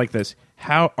shows like this.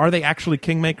 How are they actually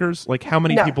kingmakers? Like, how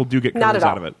many people do get careers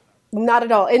out of it? Not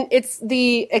at all. And it's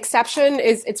the exception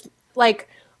is it's like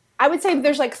I would say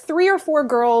there's like 3 or 4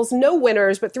 girls, no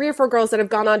winners, but 3 or 4 girls that have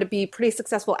gone on to be pretty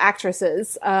successful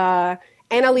actresses. Anna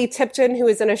Lee Tipton, who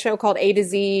is in a show called A to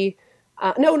Z.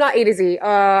 No, not A to Z.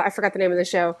 I forgot the name of the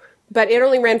show. But it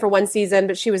only ran for 1 season,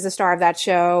 but she was the star of that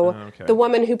show. Oh, okay. The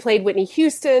woman who played Whitney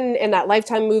Houston in that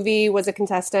Lifetime movie was a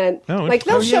contestant. Oh, like,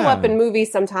 they'll show yeah. up in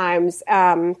movies sometimes,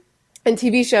 and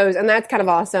TV shows, and that's kind of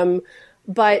awesome.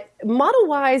 But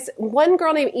model-wise, one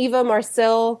girl named Eva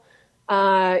Marcille,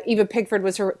 Eva Pigford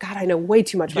was her. God, I know way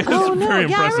too much about her. Oh, no. Very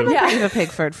Yeah, I impressive. remember Yeah. Eva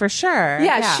Pigford, for sure.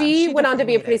 Yeah, she went on to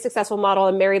be a definitely pretty did. successful model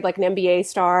and married like an NBA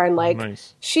star, and like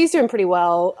Nice. she's doing pretty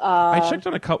well. I checked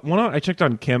on a couple. I checked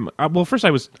on Kim. Well, first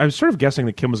I was sort of guessing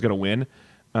that Kim was going to win.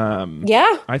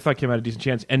 Yeah, I thought Kim had a decent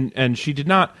chance, and she did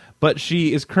not. But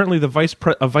she is currently the vice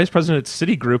president at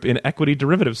Citigroup in equity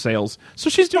derivative sales, so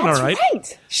she's doing that's all right.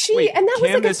 right. She Wait, and that was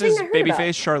Kim, like a this thing is I heard about.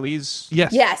 babyface Charlize.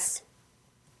 Yes. Yes.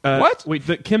 What? Wait,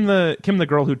 Kim the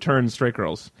girl who turned straight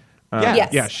girls. Yeah.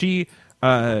 Yes. Yeah. She.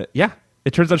 Yeah.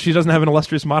 It turns out she doesn't have an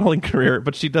illustrious modeling career,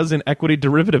 but she does in equity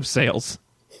derivative sales.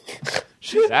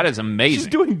 That is amazing. She's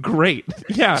doing great.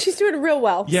 Yeah. She's doing real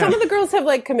well. Yeah. Some of the girls have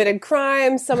like committed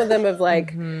crimes. Some of them have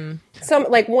like some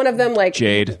like one of them like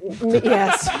Jade.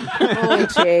 Yes. Oh,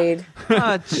 Jade.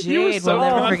 Oh, You were Jade, so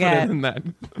we'll never confident forget. in that.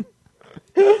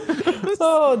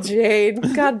 Oh,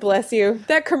 Jade. God bless you.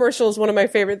 That commercial is one of my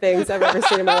favorite things I've ever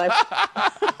seen in my life.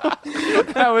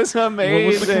 That was amazing.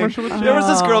 What was the commercial with Jade? There was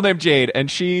this girl named Jade,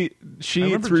 and she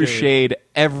remember threw Jade. shade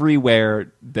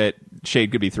everywhere that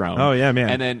shade could be thrown. Oh yeah, man.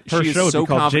 And then her she show is would so be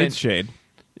called confident. Jade's Shade.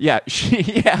 Yeah,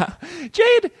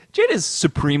 Jade is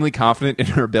supremely confident in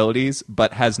her abilities,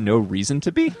 but has no reason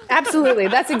to be. Absolutely.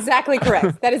 That's exactly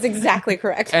correct. That is exactly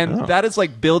correct. And that is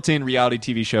like built-in reality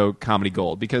TV show comedy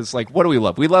gold, because like, what do we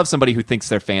love? We love somebody who thinks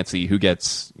they're fancy, who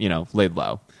gets, laid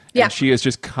low. Yeah. And she is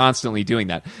just constantly doing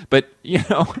that. But, they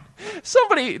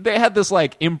had this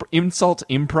like insult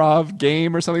improv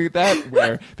game or something like that,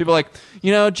 where people are like,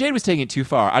 Jade was taking it too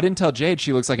far. I didn't tell Jade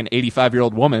she looks like an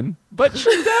 85-year-old woman, but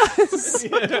she does.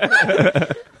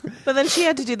 But then she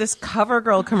had to do this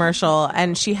CoverGirl commercial,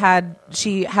 and she had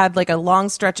like a long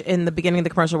stretch in the beginning of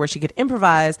the commercial where she could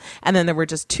improvise, and then there were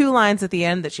just 2 lines at the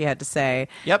end that she had to say.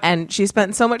 Yep. And she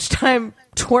spent so much time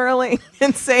twirling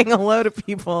and saying hello to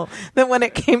people that when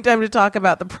it came time to talk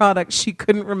about the product, she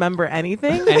couldn't remember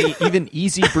anything. And even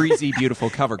easy breezy, beautiful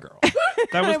cover girl. That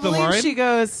I was the believe line. she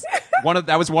goes,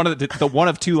 That was one of the one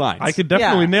of 2 lines. I could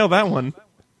definitely Yeah. nail that one.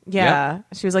 yeah. Yep.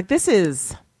 She was like, this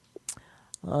is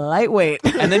lightweight.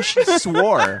 And then she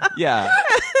swore. Yeah.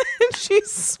 She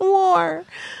swore.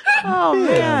 Oh,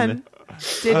 man.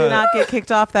 Did not get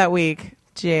kicked off that week.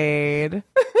 Jade.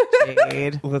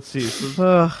 Let's see.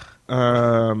 Ugh.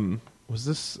 Was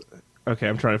this okay?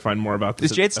 I'm trying to find more about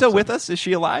this. Is Jade still with us? Is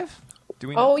she alive? Do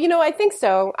we know? Oh, I think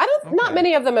so. Not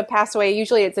many of them have passed away.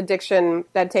 Usually it's addiction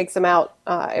that takes them out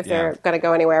if they're going to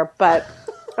go anywhere. But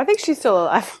I think she's still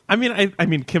alive. I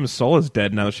mean, Kim Soul is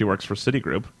dead now that she works for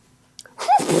Citigroup.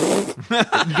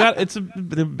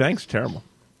 The bank's terrible.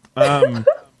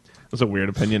 That's a weird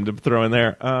opinion to throw in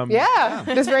there. Yeah.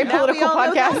 This very Now we political all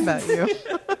know that podcast. about you.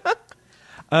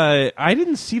 I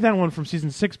didn't see that one from season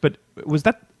 6, but was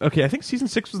that okay? I think season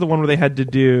 6 was the one where they had to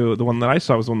do. The one that I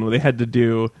saw was the one where they had to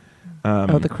do.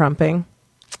 The crumping.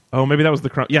 Oh, maybe that was the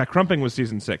Crumping was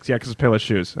season 6. Yeah, because it's Payless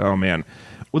Shoes. Oh man.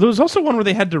 Well, there was also one where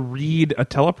they had to read a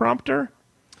teleprompter.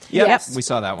 Yep, Yes. we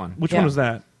saw that one. Which one was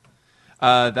that?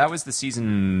 That was the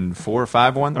season 4 or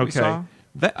 5 one that we saw.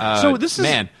 So this is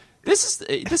man. This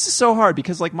is so hard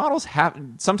because like models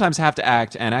sometimes have to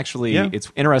act, and actually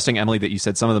it's interesting, Emily, that you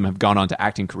said some of them have gone on to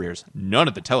acting careers. None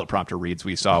of the teleprompter reads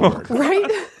we saw were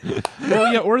Right?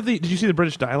 Oh yeah, or did you see the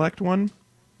British dialect one?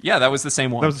 Yeah, that was the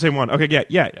same one. That was the same one. Okay,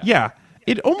 yeah.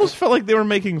 It almost felt like they were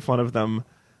making fun of them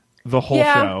the whole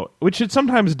show, which it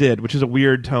sometimes did, which is a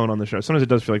weird tone on the show. Sometimes it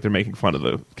does feel like they're making fun of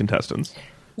the contestants.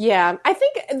 Yeah, I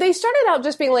think they started out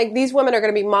just being like, these women are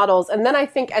going to be models. And then I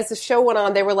think as the show went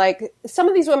on, they were like, some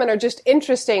of these women are just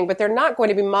interesting, but they're not going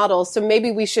to be models. So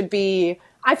maybe we should be,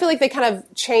 I feel like they kind of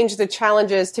changed the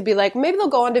challenges to be like, maybe they'll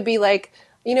go on to be like,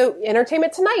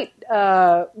 Entertainment Tonight,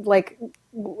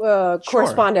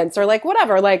 correspondents or like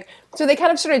whatever. Like, so they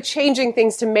kind of started changing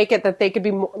things to make it that they could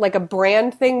be like a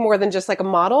brand thing more than just like a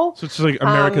model. So it's like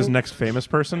America's Next Famous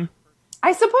Person?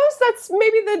 I suppose that's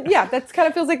maybe that kind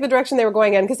of feels like the direction they were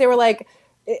going in, because they were like,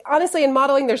 honestly, in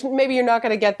modeling, maybe you're not going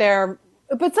to get there,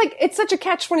 but it's such a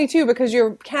catch-22 because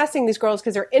you're casting these girls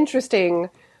because they're interesting,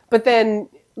 but then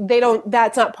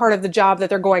that's not part of the job that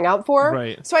they're going out for.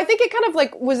 Right. So I think it kind of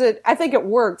like I think it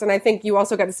worked, and I think you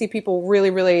also got to see people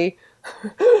really, really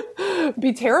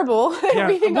be terrible. Yeah,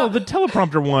 well, the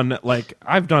teleprompter one, like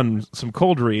I've done some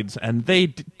cold reads, and they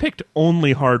picked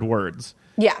only hard words.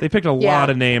 Yeah. They picked a lot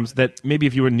of names that maybe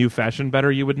if you knew fashion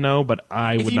better, you would know, but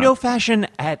I would not. If you know fashion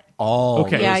at all.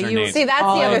 Okay. Yeah, those are you names. See, that's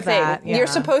the other thing. that, yeah. You're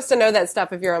supposed to know that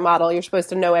stuff if you're a model. You're supposed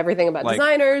to know everything about Like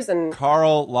designers and...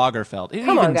 Karl Lagerfeld. It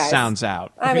Come on, even guys. sounds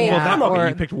out. I mean, come on.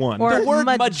 You picked one. Or The word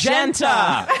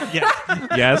magenta. magenta.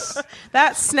 Yes.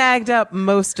 That snagged up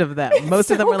most of them. Most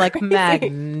of them were like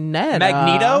Magneto.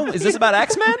 Magneto? Is this about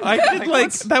X-Men? I did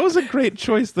like that was a great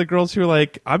choice. The girls who were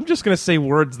like, I'm just going to say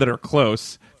words that are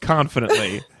close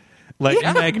confidently. Like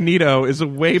Magneto is a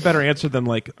way better answer than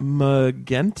like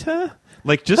magenta.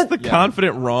 Like just the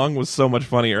confident wrong was so much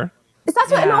funnier.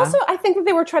 That's what, and also I think that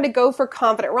they were trying to go for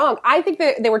confident wrong. I think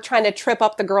that they were trying to trip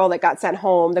up the girl that got sent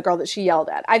home, the girl that she yelled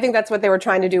at. I think that's what they were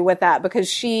trying to do with that, because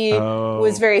she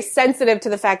was very sensitive to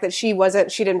the fact that she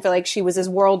didn't feel like she was as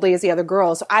worldly as the other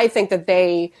girls. So I think that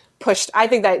they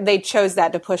chose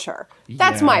that to push her.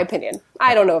 That's my opinion.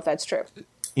 I don't know if that's true.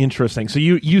 Interesting. So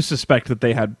you suspect that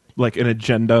they had like an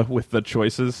agenda with the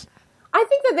choices? I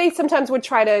think that they sometimes would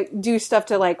try to do stuff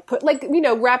to like put like,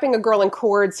 wrapping a girl in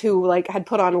cords who like had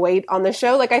put on weight on the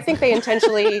show. Like I think they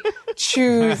intentionally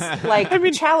choose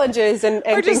challenges and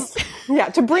just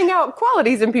things, to bring out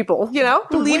qualities in people,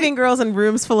 Leaving girls in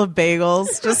rooms full of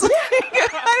bagels. Just like,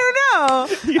 I don't know.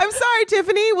 I'm sorry,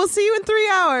 Tiffany. We'll see you in 3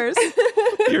 hours.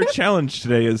 Your challenge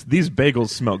today is these bagels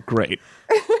smell great.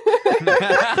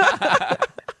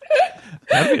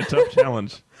 That'd be a tough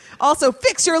challenge. Also,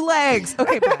 fix your legs.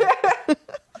 Okay, bye.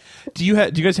 Do you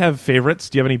guys have favorites?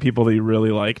 Do you have any people that you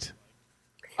really liked?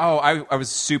 Oh, I was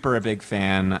super a big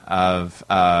fan of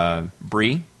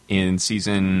Bree in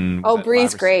season... Oh,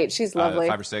 Bree's great. She's lovely.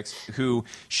 5 or 6. Who,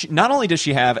 not only does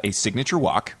she have a signature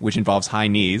walk, which involves high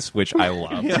knees, which I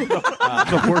love.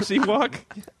 The horsey walk?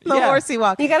 The horsey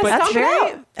walk. You gotta That's stomp it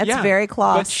very, out. that's very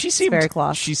cloth. But she very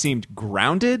cloth. She seemed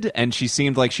grounded, and she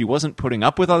seemed like she wasn't putting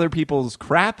up with other people's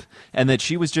crap, and that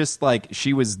she was just like,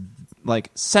 she was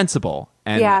like sensible.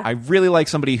 And I really like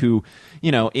somebody who,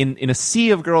 in a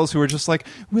sea of girls who are just like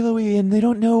willowy and they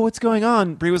don't know what's going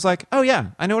on. Brie was like, "Oh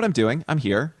yeah, I know what I'm doing. I'm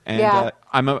here, and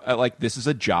I'm like, this is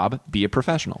a job. Be a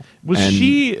professional." Was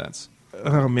she?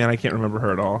 Oh man, I can't remember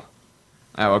her at all.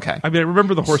 Oh, okay. I mean, I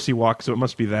remember the horsey walk, so it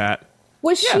must be that.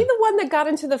 Was she the one that got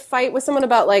into the fight with someone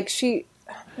about like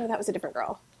no, that was a different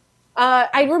girl.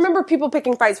 I remember people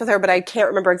picking fights with her, but I can't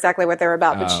remember exactly what they were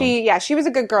about. But she was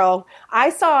a good girl. I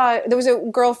saw there was a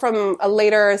girl from a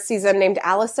later season named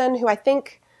Allison who I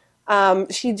think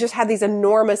she just had these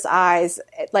enormous eyes,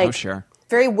 like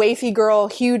very wafy girl,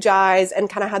 huge eyes, and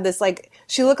kind of had this like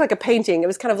she looked like a painting. It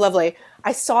was kind of lovely.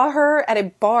 I saw her at a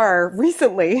bar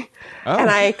recently, and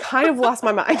I kind of lost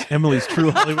my mind. Emily's true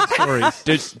Hollywood stories.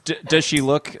 Does she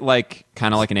look like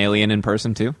kind of like an alien in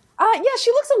person too? Yeah,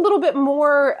 she looks a little bit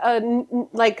more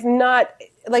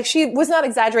she was not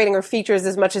exaggerating her features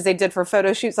as much as they did for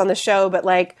photo shoots on the show, but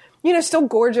still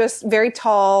gorgeous, very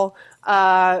tall,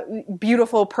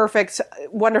 beautiful, perfect,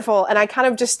 wonderful. And I kind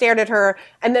of just stared at her,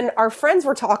 and then our friends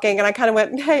were talking, and I kind of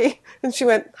went, "Hey," and she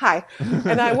went, "Hi,"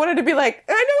 and I wanted to be like,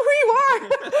 "I know who you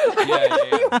are,"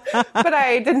 But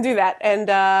I didn't do that, and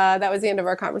that was the end of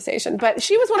our conversation. But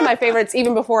she was one of my favorites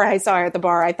even before I saw her at the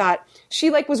bar. I thought she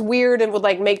was weird and would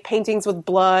make paintings with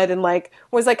blood and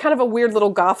was kind of a weird little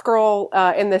goth girl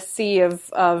in the sea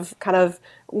of kind of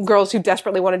girls who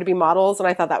desperately wanted to be models, and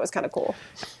I thought that was kind of cool.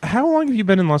 How long have you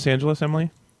been in Los Angeles,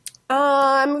 Emily?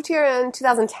 I moved here in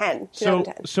 2010.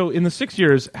 So in the 6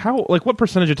 years, what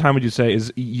percentage of time would you say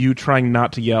is you trying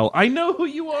not to yell, "I know who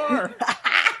you are"?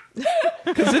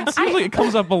 Because it seems like it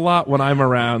comes up a lot when I'm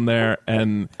around there.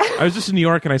 And I was just in New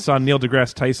York and I saw Neil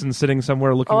deGrasse Tyson sitting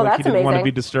somewhere looking like he didn't want to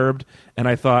be disturbed. And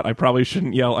I thought I probably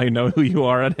shouldn't yell, "I know who you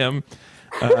are" at him.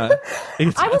 I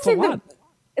would say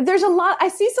there's a lot. I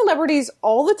see celebrities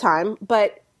all the time,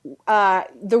 but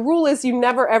the rule is you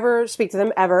never ever speak to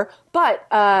them ever. But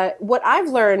what I've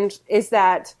learned is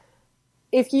that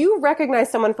if you recognize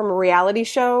someone from a reality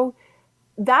show,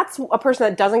 that's a person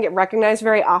that doesn't get recognized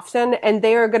very often, and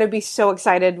they are going to be so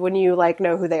excited when you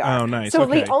know who they are. Oh, nice. So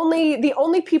okay. the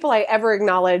only people I ever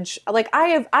acknowledge,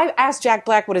 I asked Jack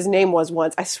Black what his name was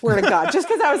once. I swear to God, just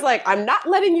because I was I'm not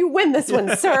letting you win this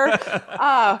one, sir.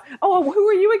 Who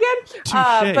are you again?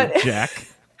 Touché, Jack.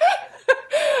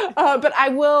 But I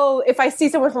will, if I see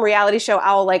someone from a reality show,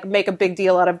 I'll make a big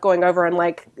deal out of going over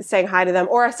and saying hi to them,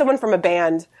 or someone from a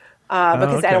band.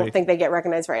 Because I don't think they get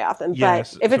recognized very often.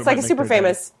 Yes, but if it's so a super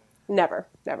famous, never.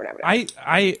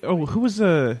 Who was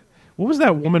what was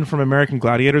that woman from American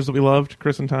Gladiators that we loved,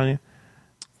 Chris and Tanya?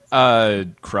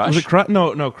 Crush? Was it Crush?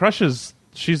 No, Crush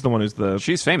she's the one who's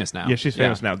She's famous now. Yeah, she's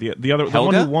famous now. The other, Helga? the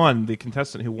one who won, the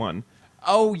contestant who won.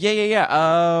 Oh,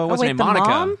 yeah. What's her name? Monica.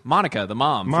 Mom? Monica, the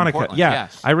mom. Monica, from Portland. yeah.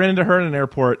 I ran into her in an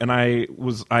airport, and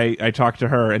I talked to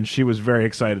her, and she was very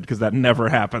excited because that never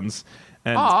happens.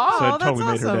 And so it totally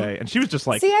made her day. And she was just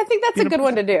see, I think that's a good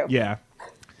one to do. Yeah.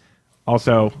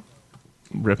 Also,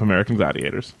 rip American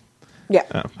Gladiators. Yeah.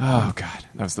 Oh God,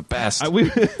 that was the best. We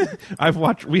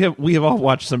have all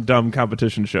watched some dumb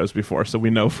competition shows before, so we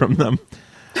know from them.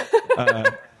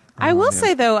 I will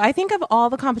say, though, I think of all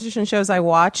the competition shows I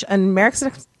watch, and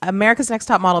America's Next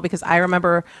Top Model, because I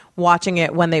remember watching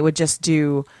it when they would just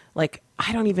do,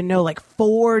 I don't even know,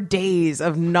 4 days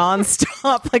of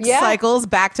nonstop cycles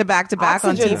back to back to back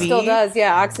on TV. Oxygen still does,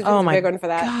 yeah. Oxygen's a big one for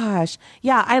that. Gosh,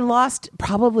 yeah. I lost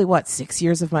probably 6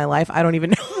 years of my life. I don't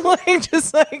even know.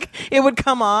 It would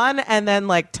come on, and then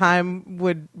time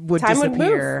would disappear. Would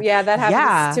move. Yeah, that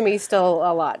happens to me still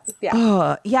a lot.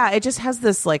 Yeah, yeah. It just has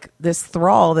this this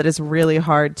thrall that is really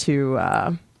hard to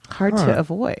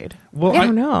avoid. Well, I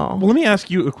don't know. Well, let me ask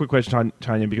you a quick question,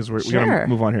 Tanya, because we're going to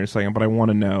move on here in a second. But I want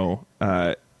to know,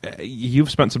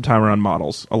 you've spent some time around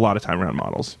models, a lot of time around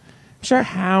models. Sure.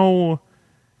 How,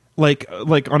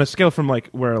 on a scale from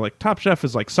where Top Chef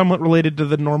is somewhat related to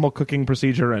the normal cooking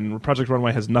procedure, and Project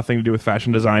Runway has nothing to do with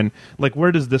fashion design.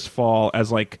 Where does this fall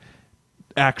as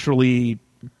actually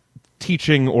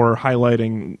teaching or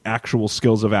highlighting actual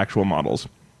skills of actual models?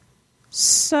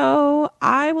 So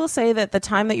I will say that the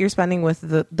time that you're spending with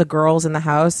the girls in the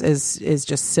house is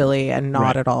just silly and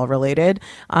not at all related,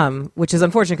 which is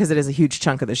unfortunate because it is a huge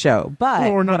chunk of the show.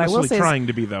 But we're not what I will say trying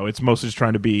to be, though. It's mostly just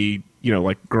trying to be,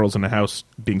 girls in the house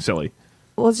being silly.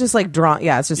 Well, it's just drama.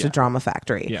 Yeah, it's just a drama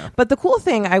factory. Yeah. But the cool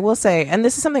thing I will say, and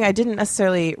this is something I didn't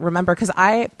necessarily remember because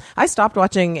I stopped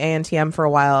watching ANTM for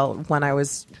a while when I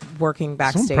was working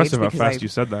backstage. So impressive how fast you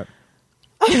said that.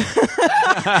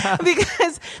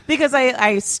 because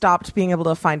I stopped being able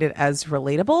to find it as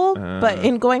relatable. But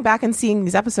in going back and seeing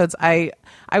these episodes, I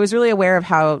was really aware of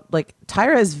how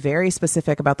Tyra is very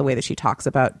specific about the way that she talks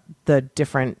about the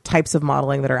different types of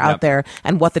modeling that are out there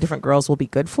and what the different girls will be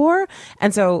good for.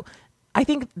 And so I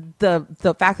think the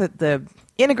fact that the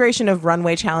integration of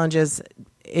runway challenges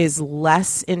is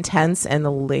less intense in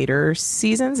the later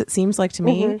seasons, it seems like to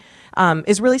me,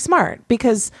 is really smart,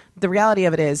 because the reality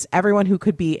of it is everyone who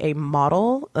could be a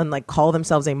model and call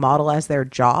themselves a model as their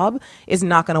job is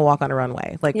not going to walk on a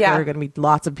runway. There are going to be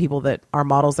lots of people that are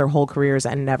models their whole careers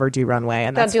and never do runway,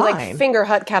 and that's fine. Finger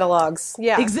Hut catalogs.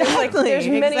 Yeah, exactly. There's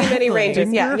many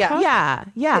ranges. Yeah.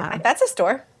 That's a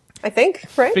store, I think.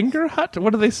 Right? Finger Hut.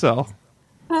 What do they sell?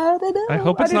 I don't know. I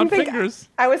hope it's not fingers.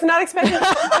 I was not expecting.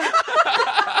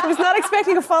 I was not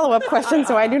expecting a follow-up question,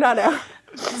 so I do not know.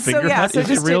 Finger Hut is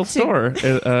a real store.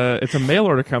 It's a mail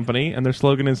order company, and their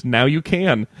slogan is "Now you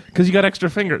can," because you got extra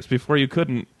fingers before you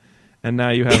couldn't, and now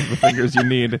you have the fingers you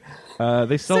need.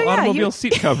 They sell automobile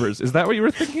seat covers. Is that what you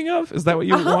were thinking of? Is that what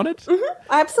you wanted? Mm-hmm.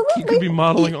 Absolutely. You could be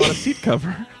modeling on a seat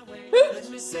cover. Let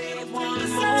me say it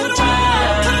one more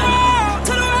time.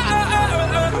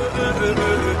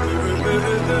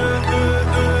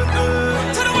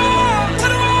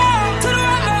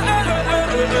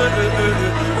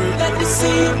 Let me say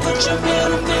see you put your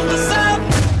middle fingers up.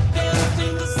 Middle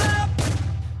fingers up.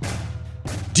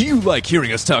 Do you like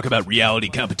hearing us talk about reality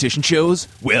competition shows?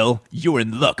 Well, you're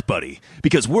in luck, buddy,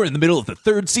 because we're in the middle of the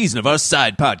third season of our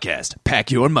side podcast,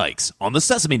 Pack Your Mics, on the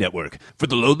Sesame Network. For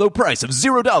the low, low price of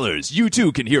 $0, you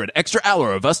too can hear an extra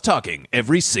hour of us talking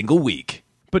every single week.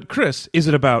 But Chris, is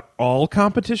it about all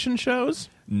competition shows?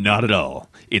 Not at all.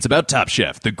 It's about Top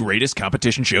Chef, the greatest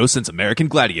competition show since American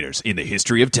Gladiators in the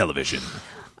history of television.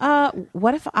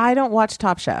 What if I don't watch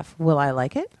Top Chef? Will I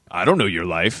like it? I don't know your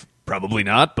life. Probably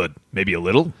not, but maybe a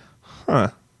little. Huh.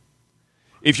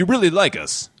 If you really like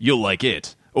us, you'll like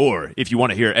it. Or if you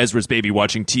want to hear Ezra's baby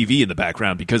watching TV in the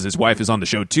background because his wife is on the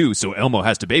show too, so Elmo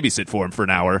has to babysit for him for an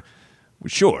hour,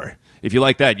 sure. If you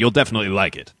like that, you'll definitely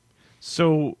like it.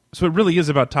 So it really is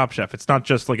about Top Chef. It's not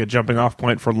just like a jumping off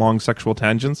point for long sexual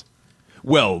tangents?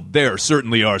 Well, there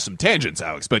certainly are some tangents,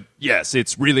 Alex, but yes,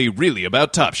 it's really, really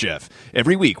about Top Chef.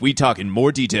 Every week, we talk in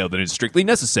more detail than is strictly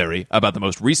necessary about the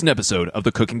most recent episode of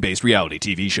the cooking-based reality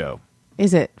TV show.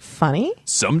 Is it funny?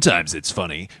 Sometimes it's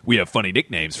funny. We have funny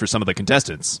nicknames for some of the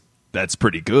contestants. That's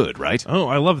pretty good, right? Oh,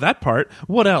 I love that part.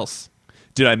 What else?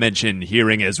 Did I mention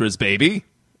hearing Ezra's baby?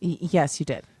 Yes, you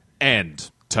did. And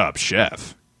Top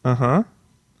Chef. Uh-huh.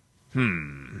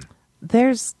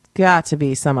 There's got to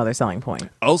be some other selling point.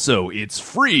 Also, it's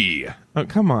free. Oh,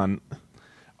 come on.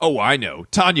 Oh, I know.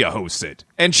 Tanya hosts it.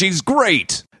 And she's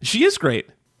great. She is great.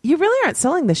 You really aren't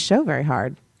selling this show very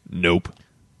hard. Nope.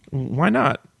 Why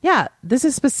not? Yeah, this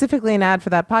is specifically an ad for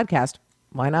that podcast.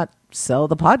 Why not sell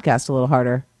the podcast a little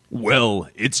harder? Well,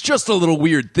 it's just a little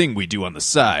weird thing we do on the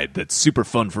side that's super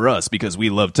fun for us because we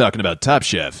love talking about Top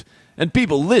Chef. And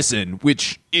people listen,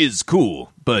 which is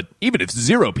cool. But even if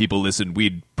 0 people listen,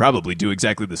 we'd probably do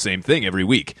exactly the same thing every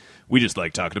week. We just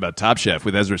like talking about Top Chef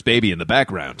with Ezra's baby in the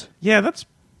background. Yeah, that's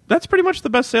pretty much the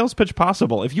best sales pitch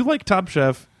possible. If you like Top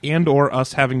Chef and or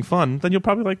us having fun, then you'll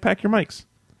probably like Pack Your Mics.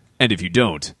 And if you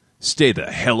don't, stay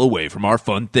the hell away from our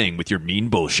fun thing with your mean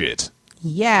bullshit.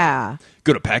 Yeah.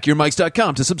 Go to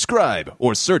packyourmics.com to subscribe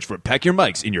or search for Pack Your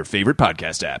Mics in your favorite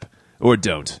podcast app. Or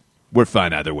don't. We're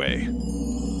fine either way.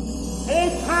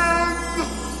 Open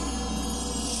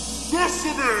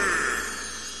Sesame!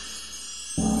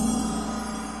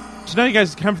 So now you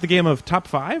guys time for the game of Top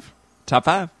 5? Top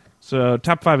 5. So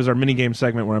Top 5 is our mini game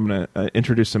segment where I'm going to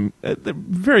introduce some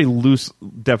very loose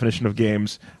definition of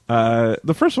games.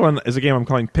 The first one is a game I'm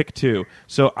calling Pick 2.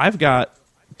 So I've got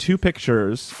 2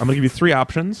 pictures. I'm going to give you 3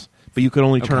 options, but you can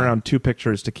only turn around 2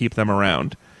 pictures to keep them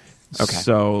around. Okay.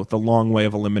 So the long way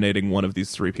of eliminating one of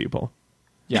these 3 people.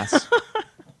 Yes.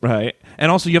 Right.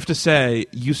 And also you have to say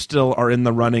you still are in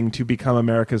the running to become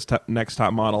America's next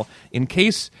top model. In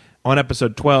case on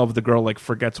episode 12 the girl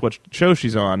forgets what show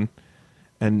she's on.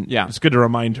 And it's good to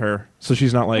remind her so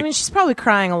she's not I mean, she's probably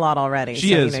crying a lot already. She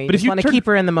so, is. You But if just you want to turn- keep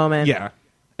her in the moment. Yeah.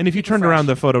 And if you turned around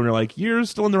the photo and you're like, you're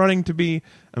still in the running to be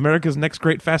America's next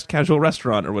great fast casual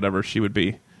restaurant or whatever, she would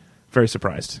be very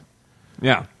surprised.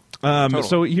 Yeah.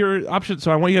 So your option.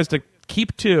 So I want you guys to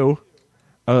keep 2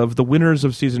 of the winners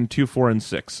of season 2, 4, and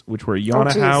 6, which were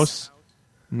Yana geez. House,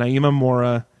 Naima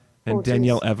Mora, and Oh, geez.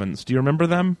 Danielle Evans. Do you remember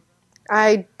them?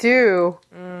 I do.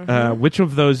 Which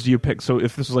of those do you pick? So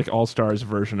if this was All Stars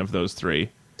version of those 3,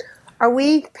 Are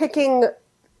we picking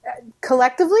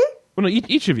collectively? well, no,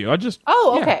 each of you. I'll just.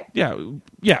 Oh, yeah, okay.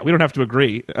 Yeah. We don't have to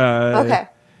agree. Okay.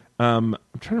 I'm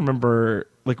trying to remember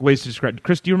ways to describe.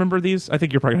 Chris, do you remember these? I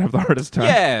think you're probably gonna have the hardest time.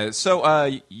 Yeah,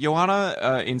 so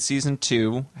Joanna in season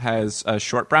 2 has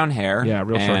short brown hair. Yeah,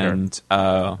 real short hair. And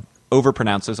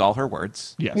overpronounces all her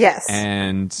words. Yes. Yes.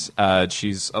 And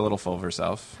she's a little full of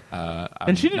herself.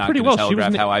 And she did not pretty gonna well. She was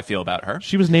Telegraph na- how I feel about her.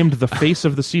 She was named the face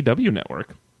of the CW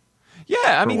network.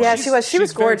 Yeah, I mean, Yeah, she's- she was. She was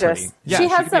she's very gorgeous. pretty. Yeah, she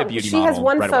has could be a some. beauty She has model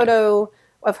one right away. photo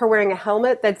of her wearing a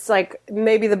helmet that's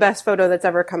maybe the best photo that's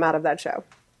ever come out of that show.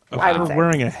 I would say.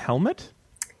 Wearing a helmet.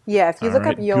 Yeah, if you All look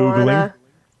right, up Joanna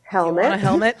helmet, On a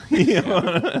helmet?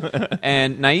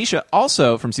 And Naisha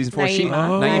also from season 4. Naima.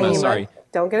 Naima, sorry.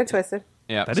 Don't get it twisted.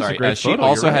 Yeah, That is a sorry. great She photo,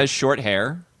 also you're right. has short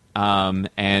hair,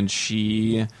 and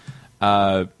she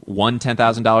won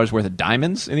 $10,000 worth of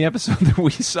diamonds in the episode that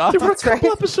we saw. There were a That's couple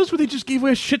right. episodes where they just gave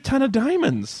away a shit ton of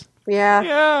diamonds.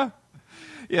 Yeah.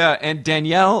 Yeah, and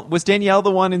Danielle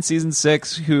the one in season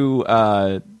 6 who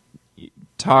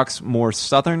talks more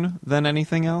Southern than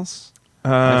anything else?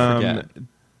 I forget.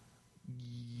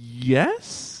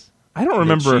 Yes, I don't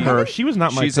remember she- her. She was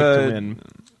not my she's pick to a- win.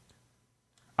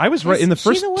 I was right in the she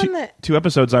first the one that- 2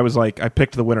 episodes. I was like, I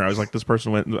picked the winner. I was like, this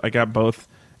person went. I got both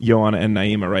Joanna and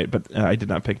Naima right, but I did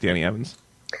not pick Danny Evans.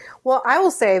 Well, I will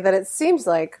say that it seems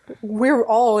like we're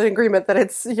all in agreement that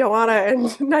it's Joanna and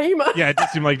Naima. Yeah, it did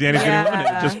seem like Danny's going to win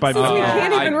it just by Since we being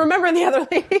can't even remember the other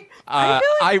lady.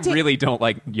 I really don't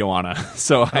like Joanna,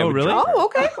 so I would really? drop her. Oh,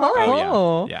 okay. All right.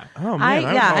 Oh. Yeah. Oh, man, I was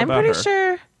all I'm about pretty her.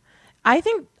 sure. I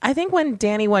think when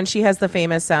Danny won, she has the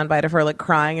famous soundbite of her like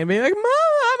crying and being like, "Mom,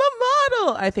 I'm a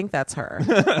model." I think that's her,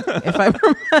 if I'm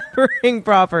remembering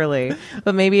properly.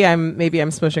 But maybe I'm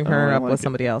smushing her up with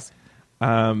somebody else.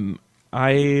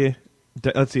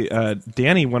 Let's see.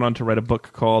 Danny went on to write a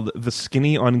book called "The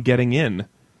Skinny on Getting In,"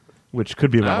 which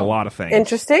could be about a lot of things.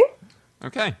 Interesting.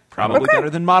 Okay, probably Okay. better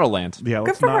than Model Land. Yeah, Good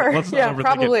let's for not, her. let's not Yeah, overthink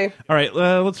probably. it. All right,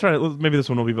 let's try it. Maybe this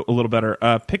one will be a little better.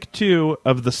 Pick 2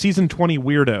 of the season 20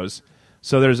 weirdos.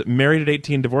 So there's Married at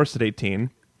 18, Divorced at 18.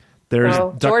 There's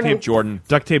Jordan.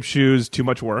 duct tape shoes, too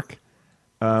much work.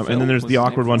 And then there's What's the his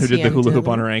awkward name? one who did the CM hula hoop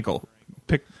Dillon. on her ankle.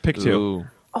 Pick 2. Ooh.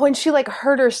 Oh, and she like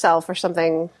hurt herself or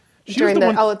something She during was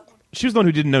the the. one, she was the one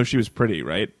who didn't know she was pretty,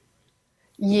 right?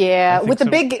 Yeah, think with the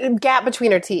so. big gap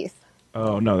between her teeth.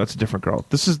 Oh no, that's a different girl.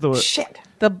 This is the Shit.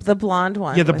 The blonde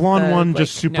one. yeah, the with blonde one, like,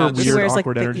 just super No, this she weird, wears like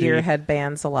awkward the energy. ear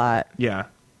headbands a lot. Yeah.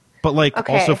 But like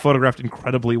Okay. also photographed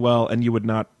incredibly well, and you would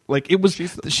not like it was.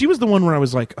 She was the one where I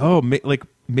was like, oh,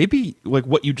 maybe like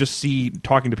what you just see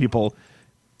talking to people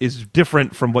is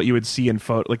different from what you would see in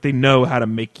photo. Like they know how to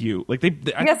make you like they.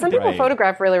 Yeah, some people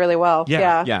photograph really, really well. Yeah.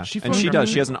 Yeah. Yeah, and she does.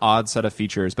 She has an odd set of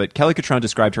features, but Kelly Catron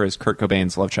described her as Kurt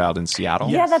Cobain's love child in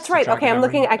Seattle. Yeah, that's right. Okay, I'm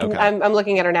looking. Okay. I'm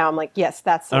looking at her now. I'm like, yes,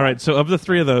 that's. All right, so of the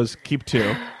 3 of those, keep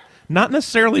 2. Not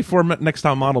necessarily for next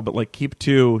top model, but like keep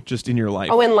 2 just in your life.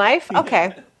 Oh, in life?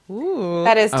 Okay. Ooh.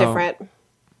 That is different.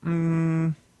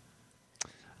 I'm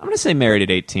going to say Married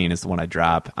at 18 is the one I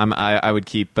drop. I would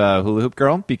keep Hula Hoop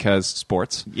Girl because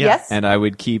sports. Yeah. Yes. And I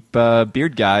would keep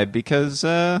Beard Guy because,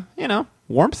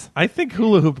 warmth. I think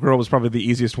Hula Hoop Girl was probably the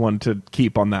easiest one to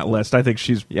keep on that list. I think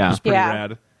she's pretty Yeah.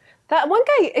 rad. That one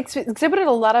guy exhibited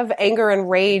a lot of anger and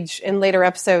rage in later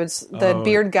episodes. The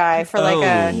beard guy for like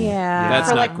a. Yeah. That's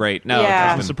For not like- great. No, yeah.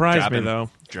 drop him. Surprised Drop me, him. though.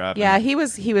 Drop him. Yeah, he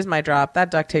was my drop.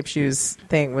 That duct tape shoes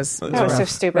thing was That was so rough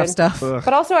stupid. stuff.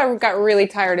 But also, I got really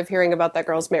tired of hearing about that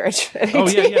girl's marriage at 18. Oh,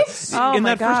 yeah, yeah. Oh, in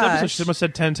my that first episode, gosh. she must have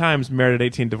said 10 times, married at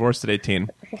 18, divorced at 18.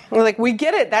 We're like, we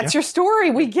get it. That's your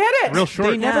story. We get it. Real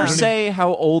short. They never Yeah. say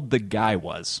how old the guy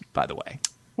was, by the way.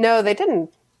 No, they didn't.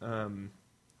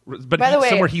 But By the way-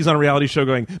 somewhere he's on a reality show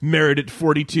going, married at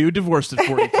 42, divorced at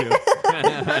 42.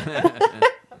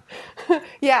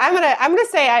 Yeah, I'm gonna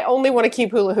say I only want to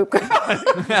keep Hula Hoop Girl.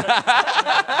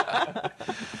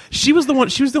 She was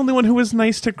the only one who was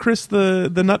nice to Chris the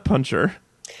nut puncher.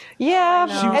 Yeah,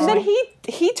 No. and then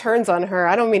he turns on her.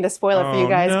 I don't mean to spoil it for you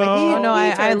guys, but he. Oh no, he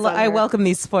I turns on her. welcome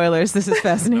these spoilers. This is No,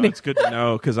 fascinating. it's good to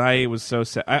know because I was so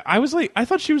sad. I was like, I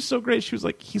thought she was so great. She was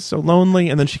like, he's so lonely,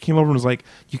 and then she came over and was like,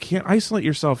 you can't isolate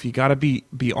yourself. You got to be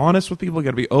honest with people. You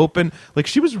got to be open. Like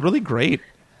she was really great.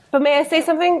 But may I say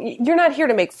something? You're not here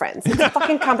to make friends. It's a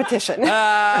fucking competition.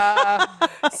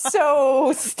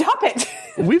 So stop it.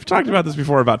 We've talked about this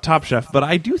before about Top Chef, but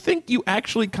I do think you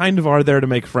actually kind of are there to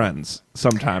make friends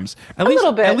sometimes. At least,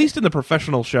 little bit. At least in the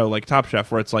professional show like Top Chef,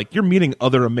 where it's like you're meeting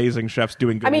other amazing chefs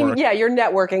doing good I mean, work. yeah, you're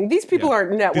networking. These people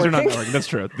aren't networking. These are not networking. That's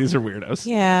true. These are weirdos.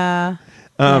 Yeah.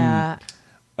 Um, yeah.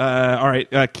 All right,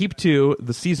 keep 2,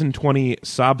 the season 20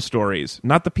 sob stories.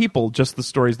 Not the people, just the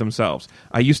stories themselves.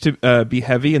 I used to be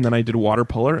heavy, and then I did water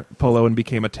polo and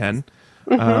became a 10.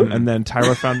 And then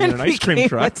Tyra found me in an ice cream Became a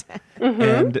truck. 10.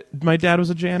 And my dad was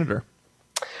a janitor.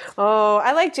 Oh,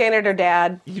 I like Janitor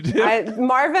Dad. You did?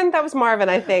 Marvin? That was Marvin,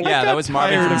 I think. Yeah, that was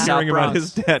Marvin Tired from of South hearing about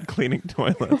Bronx. his dad cleaning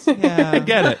toilets. Yeah. I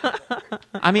get it.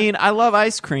 I mean, I love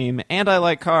ice cream and I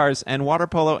like cars and water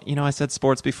polo. You know, I said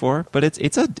sports before, but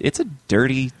it's a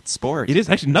dirty sport. It is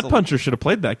actually Nut Puncher should have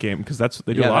played that game because that's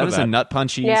they do Yeah, a lot that of is that. a nut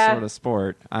punchy Yeah. sort of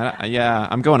sport.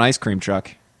 I'm going ice cream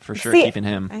truck for sure. See, Keeping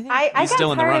him. I He's got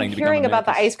still in the tired running of to become hearing about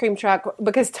the America's- ice cream truck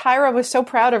because Tyra was so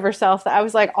proud of herself that I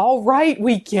was like, all right,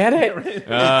 we get it.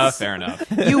 Fair enough.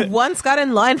 You once got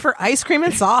in line for ice cream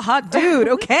and saw a hot dude.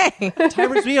 Okay.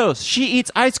 Tyra's Rios. She eats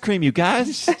ice cream, you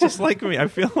guys. Just like me. I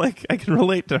feel like I can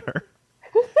relate to her.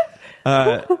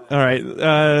 All right.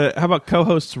 How about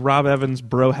co-hosts Rob Evans,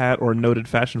 Bro Hat, or noted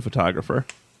fashion photographer?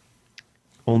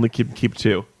 Only keep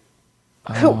 2.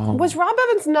 Was Rob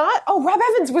Evans not? Oh, Rob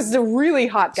Evans was the really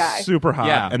hot guy. Super hot.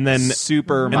 Yeah, And then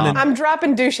super and mom. then- I'm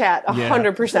dropping douche hat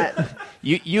 100%.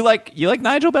 you like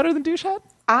Nigel better than Douche Hat?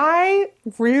 I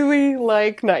really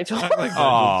like Nigel. I like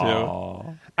Nigel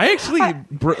too. I actually,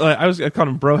 I called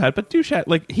him Bro Hat, but Douche Hat,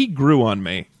 like he grew on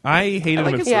me. I hated him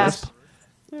like at his Yeah. first.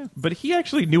 But he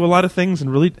actually knew a lot of things, and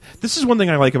really, this is one thing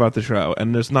I like about the show,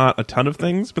 and there's not a ton of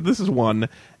things, but this is one,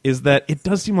 is that it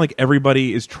does seem like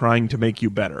everybody is trying to make you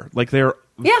better. Like, they're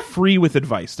free with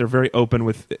advice. They're very open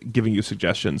with giving you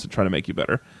suggestions and trying to make you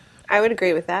better. I would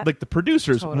agree with that. Like, the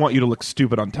producers want you to look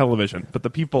stupid on television, but the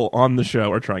people on the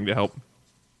show are trying to help.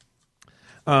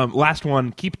 Last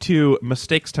one, keep 2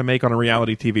 mistakes to make on a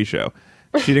reality TV show.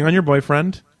 Cheating on your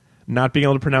boyfriend, not being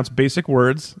able to pronounce basic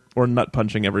words, or nut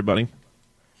punching everybody.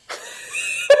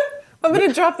 I'm going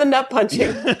to drop the nut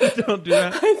punching. Don't do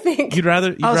that. I think You'd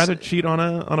rather cheat on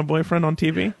a boyfriend on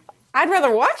TV? I'd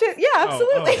rather watch it. Yeah,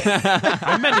 absolutely.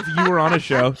 I meant if you were on a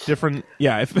show, different.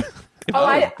 Yeah. If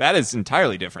That is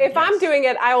entirely different. If I'm doing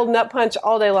it, I will nut punch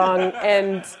all day long,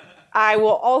 and I will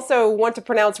also want to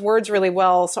pronounce words really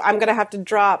well, so I'm going to have to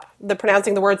drop the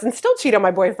pronouncing the words and still cheat on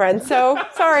my boyfriend. So,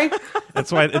 sorry.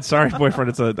 That's why it's sorry,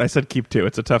 boyfriend. I said keep 2.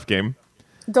 It's a tough game.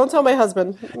 Don't tell my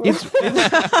husband.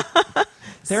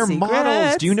 They're Secrets.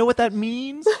 models. Do you know what that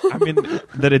means? I mean,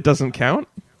 that it doesn't count?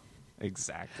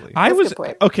 Exactly. I That's a was good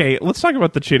point. okay. Let's talk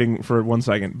about the cheating for 1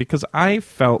 second, because I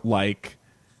felt like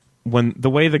when the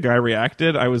way the guy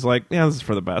reacted, I was like, "Yeah, this is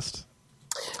for the best."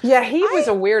 Yeah, he was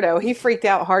a weirdo. He freaked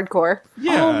out hardcore.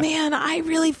 Yeah. Oh man, I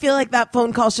really feel like that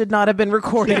phone call should not have been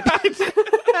recorded.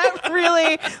 That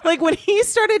really, like when he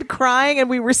started crying and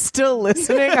we were still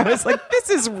listening, I was like, "This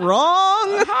is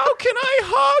wrong." How can I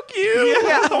hug you?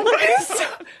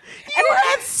 Yeah. You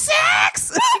had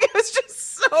sex. It was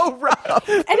just so rough.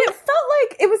 And it felt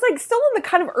like it was like still in the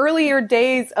kind of earlier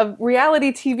days of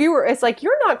reality TV where it's like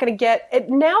you're not going to get it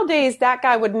nowadays. That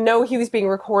guy would know he was being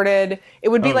recorded. It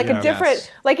would be Oh, like yeah. a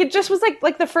different, like it just was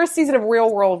like the first season of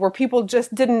Real World where people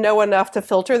just didn't know enough to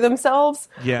filter themselves.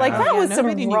 Yeah. Like that Yeah, was some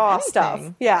nobody knew raw anything. stuff.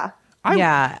 Yeah.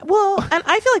 Yeah. Well, and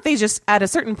I feel like they just, at a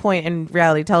certain point in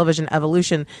reality television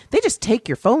evolution, they just take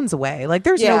your phones away. Like,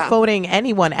 there's no Yeah. phoning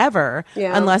anyone ever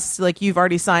Yeah. unless, like, you've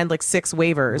already signed, like, 6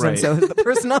 waivers. Right. And so the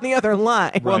person on the other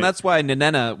line. Well, and that's why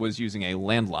Nanena was using a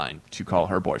landline to call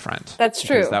her boyfriend. That's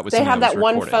Because true. that was They something have that was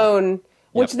one recorded. phone,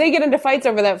 which Yep. they get into fights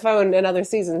over that phone in other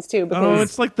seasons too. Because Oh,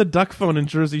 it's like the duck phone in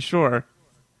Jersey Shore.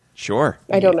 Sure.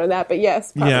 I don't know that, but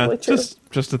yes, probably Yeah, true.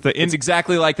 just a thing. It's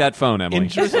exactly like that phone, Emily.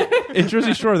 In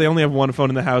Jersey Shore, they only have one phone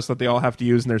in the house that they all have to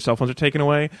use, and their cell phones are taken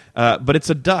away. But it's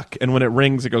a duck, and when it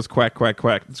rings, it goes quack, quack,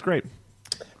 quack. It's great.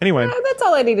 Anyway, That's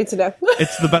all I needed to know.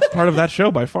 it's the best part of that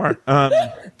show by far. I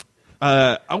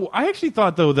actually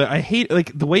thought, though, that I hate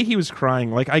like the way he was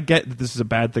crying. Like, I get that this is a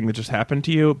bad thing that just happened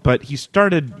to you, but he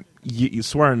started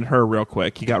swearing at her real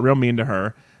quick. He got real mean to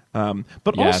her.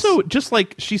 But Yes. also, just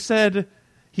like she said,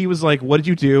 he was like, "What did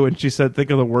you do?" And she said, "Think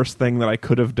of the worst thing that I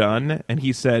could have done." And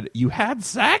he said, "You had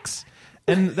sex?"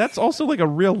 And that's also like a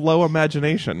real low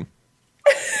imagination.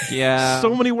 Yeah.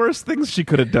 So many worse things she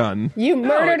could have done. You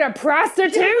murdered a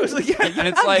prostitute. And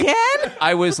it's like, Again?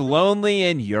 I was lonely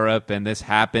in Europe and this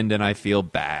happened and I feel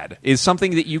bad. Is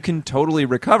something that you can totally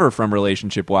recover from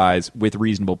relationship-wise with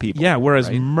reasonable people. Yeah, whereas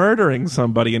right? murdering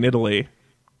somebody in Italy,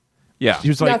 Yeah. she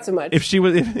was like, Not so much. If she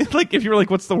was if you were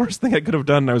like, "What's the worst thing I could have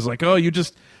done?" And I was like, "Oh, you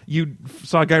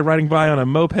saw a guy riding by on a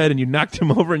moped and you knocked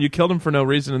him over and you killed him for no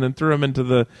reason and then threw him into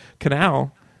the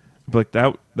canal." I'd be like,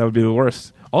 that would be the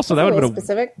worst. Also, that would have really been a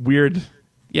specific. weird.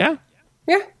 Yeah,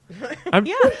 Yeah.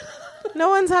 Yeah. No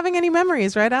one's having any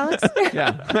memories, right, Alex?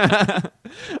 Yeah.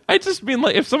 I just mean,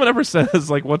 like, if someone ever says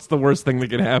like, "What's the worst thing that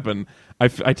could happen?" I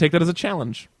take that as a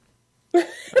challenge. I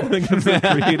think that's a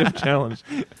creative challenge.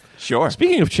 Sure.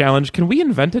 Speaking of challenge, can we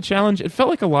invent a challenge? It felt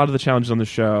like a lot of the challenges on the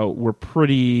show were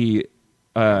pretty,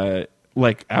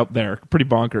 like, out there, pretty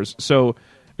bonkers. So,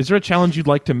 is there a challenge you'd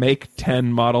like to make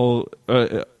 10 model,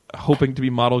 hoping to be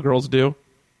model girls do?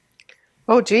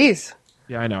 Oh, geez.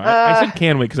 Yeah, I know. I said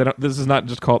can we because this is not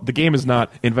just called. The game is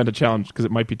not invent a challenge because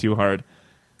it might be too hard.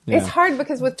 It's hard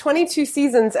because with 22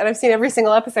 seasons and I've seen every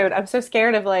single episode, I'm so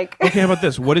scared of like. Okay, how about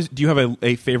this? Do you have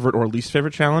a favorite or least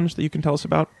favorite challenge that you can tell us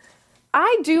about?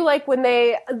 I do like when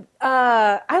they.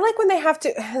 I like when they have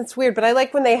to. It's weird, but I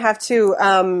like when they have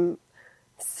to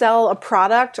sell a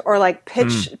product or like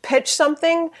pitch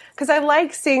something because I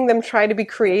like seeing them try to be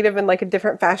creative in like a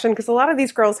different fashion because a lot of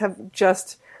these girls have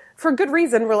just, for good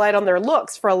reason, relied on their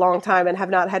looks for a long time and have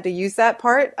not had to use that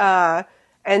part.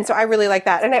 And so I really like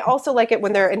that. And I also like it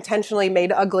when they're intentionally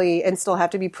made ugly and still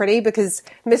have to be pretty because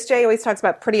Miss J always talks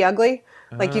about pretty ugly.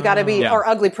 Like you got to be, Yeah. or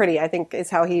ugly pretty, I think is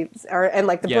how and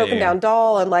like the Yeah, broken yeah, down yeah.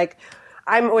 doll. And like,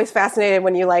 I'm always fascinated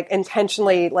when you like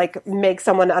intentionally like make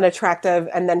someone unattractive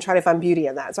and then try to find beauty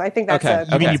in that. So I think that's Okay.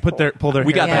 I mean, you pull their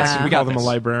We got hair this. back, We you got call them a this.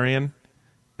 librarian.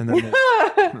 And then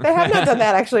They have not done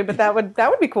that actually, but that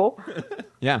would be cool.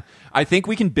 Yeah. I think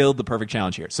we can build the perfect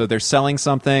challenge here. So they're selling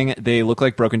something. They look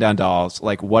like broken down dolls.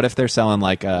 Like, what if they're selling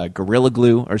like a Gorilla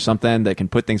Glue or something that can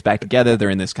put things back together? They're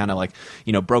in this kind of like,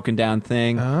 broken down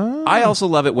thing. I also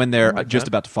love it when they're just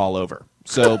about to fall over.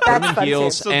 So put them in fun,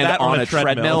 heels too. So and that on on a a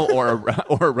treadmill or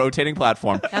a rotating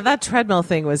platform. Now that treadmill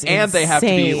thing was And they have to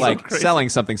be insane. like selling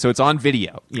something, so it's on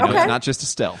video. Okay. It's not just a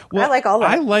still. I like all that.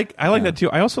 I like that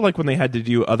too. I also like when they had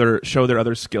to show their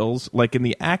other skills, like in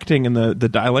the acting and the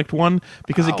dialect one,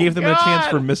 because it gave them a chance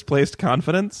for misplaced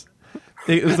confidence.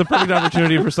 It was the perfect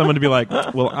opportunity for someone to be like,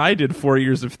 "Well, I did 4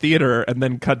 years of theater," and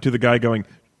then cut to the guy going,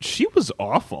 "She was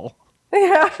awful."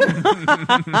 Yeah.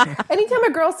 Anytime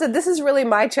a girl said, "This is really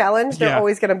my challenge," they're Yeah.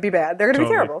 always going to be bad. They're going to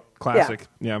be terrible. Classic.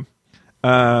 Yeah.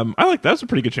 I like that. Was a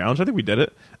pretty good challenge. I think we did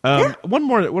it. One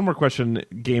more question.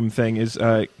 Game thing is,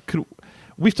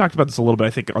 we've talked about this a little bit,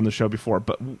 I think, on the show before.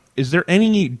 But is there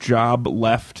any job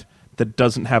left that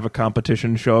doesn't have a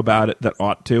competition show about it that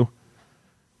ought to?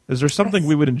 Is there something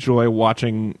we would enjoy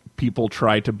watching people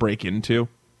try to break into?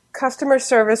 Customer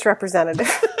service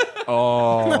representative.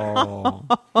 Oh.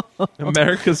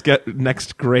 America's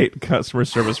next great customer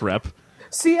service rep.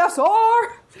 CSR.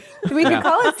 We could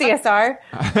call it CSR.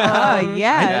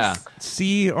 Yes.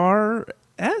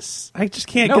 CRS? I just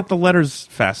can't Nope. get the letters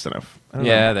fast enough. I don't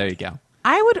know. Yeah, there you go.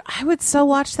 I would so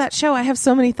watch that show. I have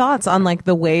so many thoughts on like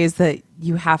the ways that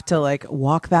you have to like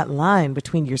walk that line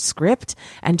between your script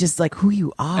and just like who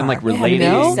you are. And, like, Yeah, relating. be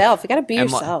yourself. You got to be And,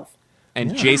 yourself.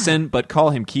 And Jason, but call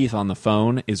him Keith on the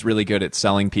phone, is really good at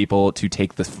selling people to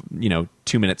take the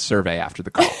 2-minute survey after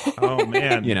the call. Oh,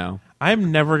 man. I'm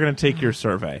never going to take your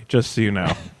survey, just so you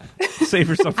know. Save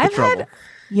yourself the trouble.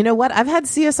 You know what? I've had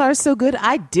CSR so good,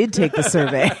 I did take the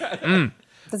survey.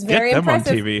 That's Get very them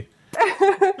impressive. on TV.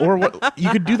 Or what? You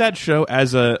could do that show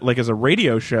as a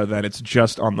radio show. Then it's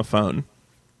just on the phone.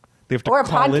 They have to Or a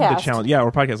call podcast. into challenge. Yeah, or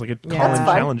a podcast like a call in That's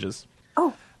fun. challenges.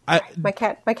 Oh, I, my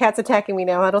cat's attacking me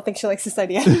now. I don't think she likes this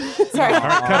idea. Sorry. all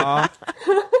right,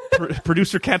 cut it.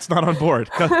 Producer Cat's not on board.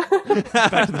 Back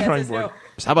to the drawing board.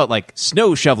 So how about like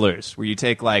snow shovelers, where you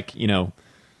take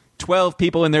 12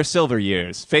 people in their silver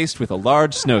years faced with a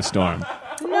large snowstorm?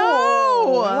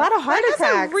 No, a lot of heart That's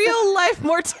attacks. a real life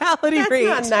mortality That's rate.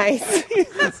 not nice.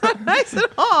 That's not nice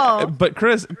at all. But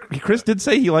Chris did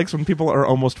say he likes when people are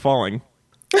almost falling.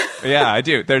 Yeah, I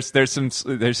do. There's some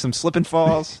slip and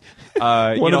falls.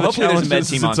 One of the hopefully there's a med challenges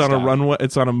team is on it's on a staff. runway.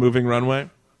 It's on a moving runway.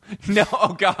 No,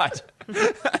 oh God,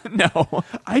 no.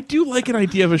 I do like an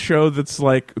idea of a show that's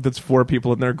for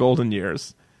people in their golden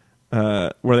years,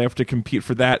 where they have to compete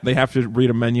for that. They have to read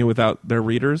a menu without their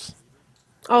readers.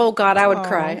 Oh God, I would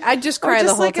cry. I'd just cry Or the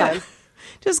just whole like time.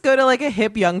 Just go to like a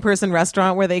hip young person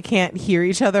restaurant where they can't hear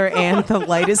each other and the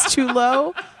light is too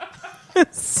low.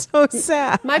 It's so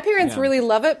sad. My parents really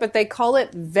love it, but they call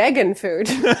it vegan food.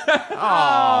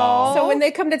 So when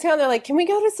they come to town, they're like, "Can we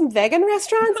go to some vegan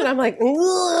restaurants?" And I'm like,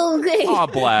 "Okay." Oh,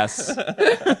 bless.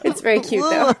 It's very cute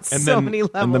though. Ugh, so many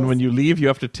levels. And then when you leave, you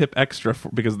have to tip extra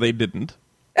because they didn't.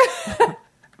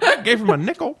 I gave him a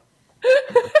nickel.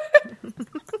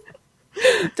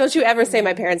 Don't you ever say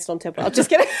my parents don't tip well. Just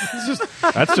kidding.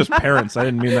 That's just parents. I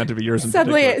didn't mean that to be yours in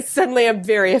particular. Suddenly I'm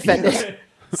very offended.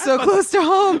 so close to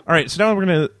home. All right, so now we're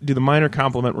going to do the minor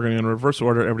compliment. We're going to in reverse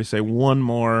order. Everybody say one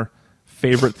more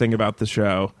favorite thing about the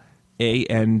show.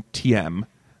 ANTM.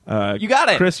 You got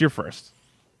it. Chris, you're first.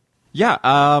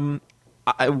 Yeah,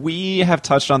 we have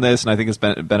touched on this, and I think it's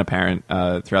been apparent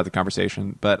throughout the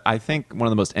conversation. But I think one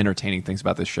of the most entertaining things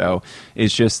about this show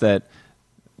is just that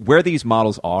where these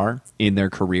models are in their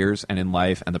careers and in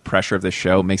life, and the pressure of this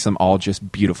show makes them all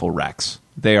just beautiful wrecks.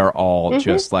 They are all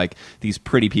just like these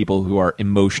pretty people who are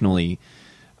emotionally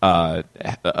a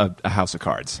house of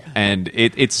cards, and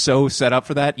it's so set up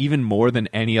for that, even more than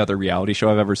any other reality show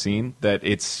I've ever seen. That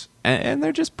it's and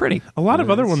they're just pretty. A lot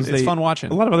of other ones, it's fun watching.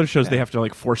 A lot of other shows, they have to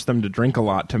force them to drink a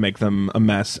lot to make them a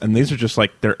mess, and these are just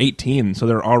they're 18, so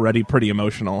they're already pretty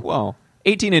emotional. Well,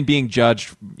 18 and being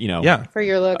judged, Yeah, For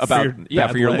your looks. about For your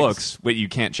bad for your legs. looks, what you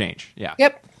can't change. Yeah.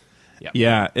 Yep.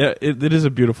 yeah, it is a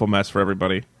beautiful mess for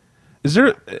everybody. Is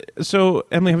there? So,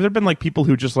 Emily, have there been people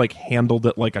who just handled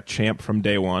it like a champ from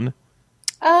day one?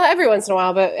 Every once in a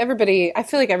while, but I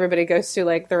feel like everybody goes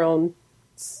through their own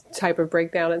type of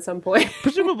breakdown at some point.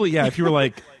 Presumably, yeah. If you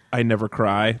were I never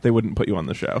cry, they wouldn't put you on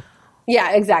the show.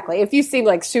 Yeah, exactly. If you seem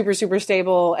super, super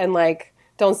stable and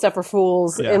don't suffer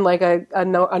fools Yeah. in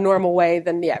a normal way,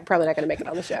 then yeah, probably not going to make it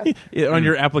on the show. Yeah, on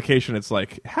your application, it's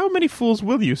how many fools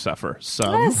will you suffer?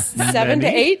 Some, 7 to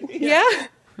many? 8. Yeah.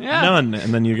 Yeah. None,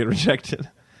 and then you get rejected.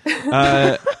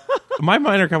 My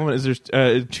minor compliment is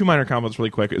there's two minor compliments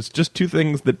really quick. It's just two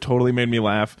things that totally made me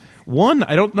laugh. One,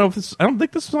 I don't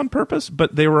think this was on purpose,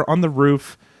 but they were on the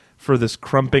roof for this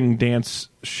crumping dance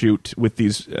shoot with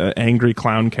these angry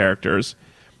clown characters,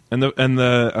 and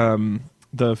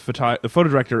the photo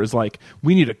director is like,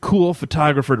 we need a cool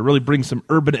photographer to really bring some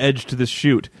urban edge to this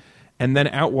shoot. And then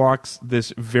out walks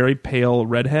this very pale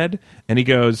redhead, and he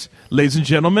goes, ladies and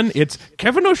gentlemen, it's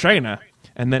Kevin O'Shea.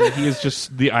 And then he is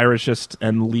just the Irishest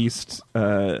and least,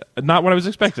 not what I was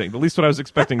expecting, the least what I was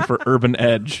expecting for urban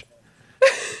edge.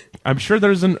 I'm sure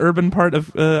there's an urban part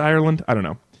of Ireland. I don't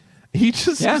know. He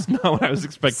just is not what I was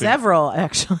expecting. Several,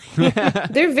 actually.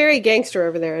 They're very gangster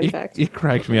over there, in fact. It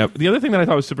cracked me up. The other thing that I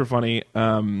thought was super funny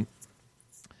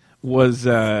was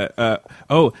there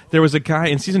was a guy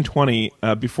in season 20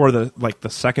 before the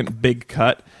second big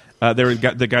cut.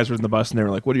 The guys were in the bus and they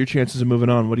were like, "What are your chances of moving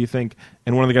on? What do you think?"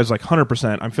 And one of the guys was like,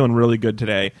 "100%. I'm feeling really good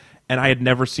today." And I had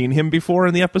never seen him before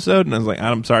in the episode, and I was like,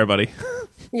 "I'm sorry, buddy."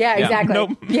 Yeah, exactly.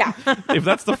 Nope. Yeah. If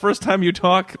that's the first time you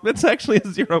talk, that's actually a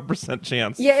 0%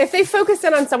 chance. Yeah, if they focus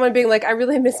in on someone being like, I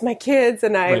really miss my kids,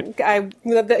 and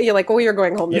you're like, well, you're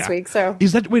going home this week, so.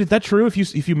 Is that true?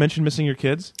 If you mention missing your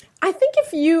kids? I think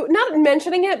if you, not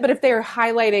mentioning it, but if they're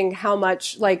highlighting how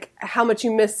much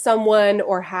you miss someone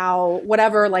or how,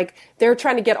 whatever, like, they're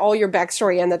trying to get all your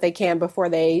backstory in that they can before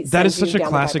they That is send such you a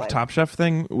down the classic pipeline. Top Chef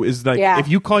thing, is like, if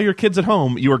you call your kids at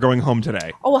home, you are going home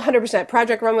today. Oh, 100%.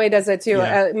 Project Runway does that too.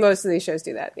 Yeah. Most of these shows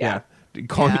do that. Yeah.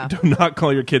 Do not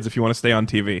call your kids if you want to stay on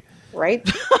TV. Right?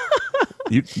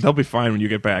 They'll be fine when you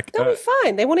get back. They'll be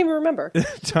fine. They won't even remember.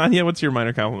 Tanya, what's your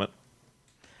minor compliment?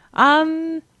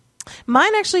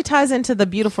 Mine actually ties into the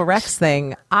Beautiful Rex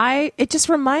thing. It just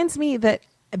reminds me that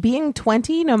being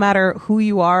 20, no matter who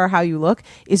you are or how you look,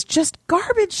 is just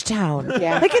garbage town.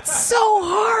 Yeah. Like, it's so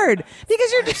hard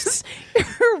because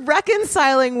you're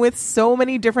reconciling with so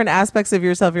many different aspects of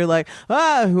yourself. You're like,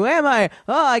 who am I?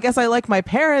 I guess I like my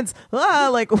parents.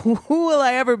 Like, who will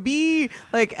I ever be?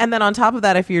 Like, and then on top of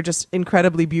that, if you're just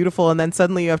incredibly beautiful and then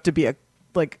suddenly you have to be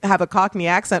have a Cockney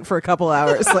accent for a couple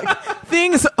hours, like,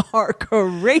 things are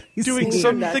crazy. Doing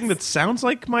something that sounds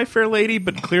like My Fair Lady,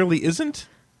 but clearly isn't?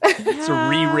 It's a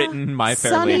rewritten My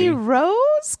Fair Sunny Lady.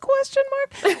 Rose? Question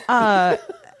mark.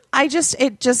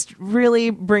 It just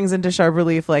really brings into sharp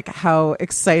relief like how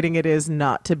exciting it is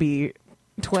not to be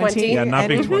 20. Yeah, not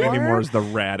being 20 anymore. anymore is the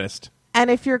raddest. And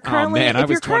if you're currently man, I if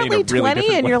you're was 20 in a currently really 20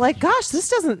 different and way. you're like, gosh, this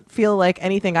doesn't feel like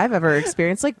anything I've ever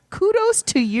experienced, like, kudos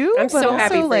to you. I'm but so also,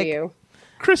 happy for like, you.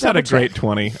 Chris had a great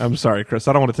 20. I'm sorry, Chris.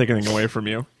 I don't want to take anything away from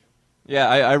you. Yeah,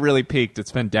 I really peaked.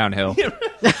 It's been downhill.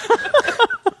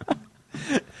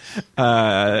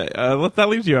 That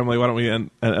leaves you, Emily. Why don't we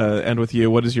end with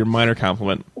you? What is your minor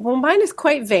compliment? Well, mine is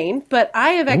quite vain, but I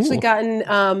have actually Ooh. gotten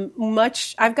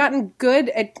I've gotten good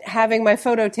at having my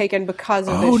photo taken because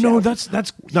of this Oh, show. no, that's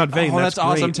not vain. Oh, that's great.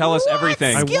 awesome. Tell us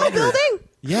everything. Skill building.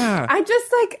 Yeah. I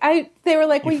just they were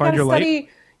like, well, you got find to your light? study,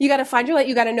 you got to find your light,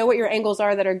 you got to know what your angles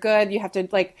are that are good. You have to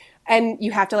and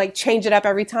you have to change it up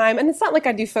every time. And it's not like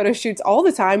I do photo shoots all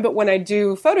the time, but when I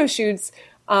do photo shoots,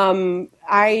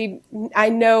 I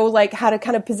know how to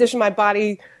kind of position my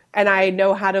body, and I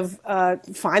know how to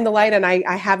find the light, and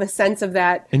I have a sense of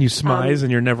that. And you smize,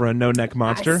 and you're never a no-neck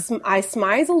monster? I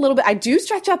smize a little bit. I do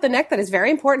stretch out the neck. That is very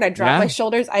important. I drop my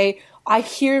shoulders. I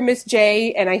hear Miss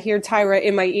J and I hear Tyra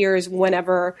in my ears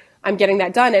whenever I'm getting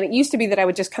that done. And it used to be that I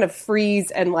would just kind of freeze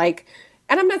and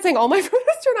and I'm not saying all my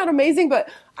photos turn out amazing, but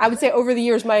I would say over the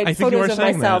years, my I think you are photos of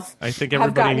saying myself that. I think have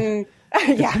everybody, gotten...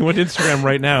 if Yeah. they went to Instagram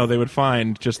right now, they would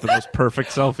find just the most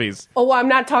perfect selfies. Oh, well, I'm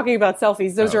not talking about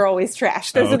selfies. Those are always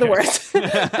trash. Those are the okay. worst.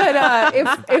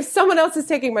 But if someone else is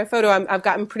taking my photo, I've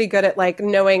gotten pretty good at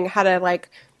knowing how to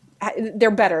they're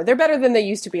better. They're better than they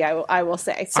used to be. I will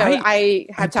say. So I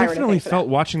have Tyra to definitely thank for felt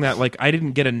that. watching that I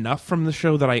didn't get enough from the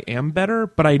show that I am better,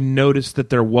 but I noticed that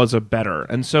there was a better,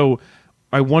 and so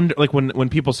I wonder when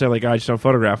people say I just don't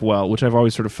photograph well, which I've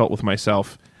always sort of felt with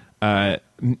myself.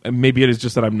 Maybe it is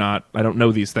just that I don't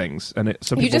know these things, and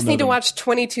some You people just know need to them. watch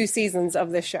 22 seasons of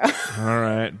this show. All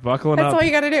right, buckling That's up. all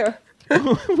you got to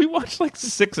do. We watched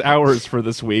 6 hours for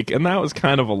this week, and that was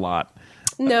kind of a lot.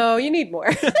 No, you need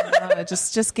more.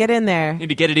 Just get in there. You need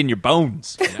to get it in your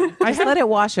bones. Just let it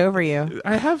wash over you.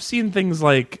 I have seen things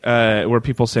where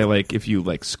people say if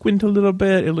you squint a little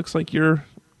bit, it looks like you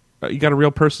got a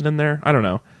real person in there. I don't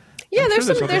know. Yeah, I'm there's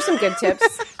sure there's some good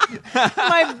tips.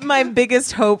 My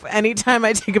biggest hope anytime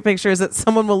I take a picture is that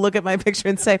someone will look at my picture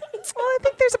and say, well, I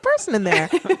think there's a person in there.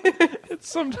 It's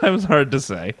sometimes hard to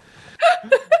say.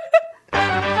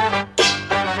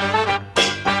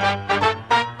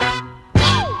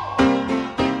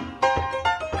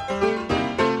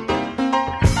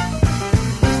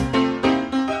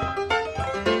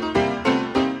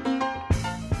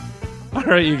 All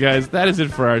right, you guys, that is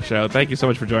it for our show. Thank you so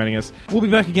much for joining us. We'll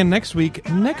be back again next week.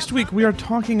 Next week, we are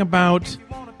talking about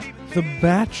The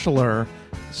Bachelor,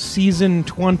 Season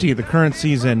 20, the current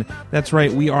season. That's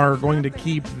right, we are going to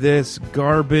keep this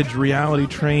garbage reality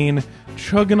train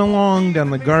chugging along down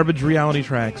the garbage reality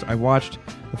tracks. I watched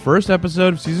the first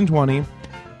episode of Season 20,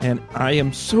 and I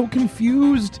am so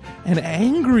confused and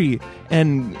angry,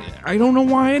 and I don't know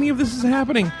why any of this is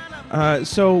happening.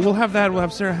 So we'll have that. We'll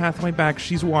have Sarah Hathaway back.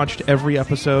 She's watched every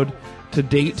episode to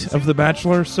date of The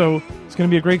Bachelor, so it's going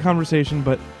to be a great conversation,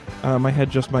 but my head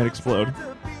just might explode.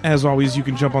 As always, you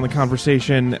can jump on the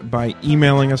conversation by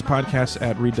emailing us podcasts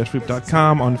at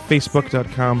read-weep.com, on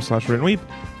facebook.com/readandweep,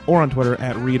 or on Twitter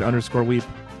at read_weep.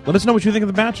 Let us know what you think of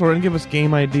The Bachelor and give us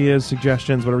game ideas,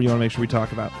 suggestions, whatever you want to make sure we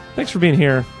talk about. Thanks for being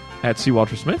here at C.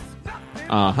 Walter Smith,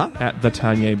 at the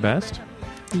Tanya Best,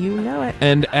 You know it.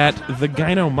 and at the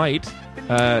Gynomite.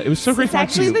 It was so great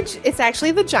talking to you. It's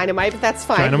actually the Dynamite, but that's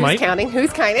fine. Dynamite? Who's counting?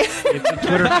 Who's counting? It's a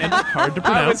Twitter handle, hard to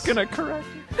pronounce. I was going to correct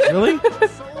you. Really?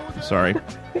 Sorry.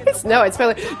 No, it's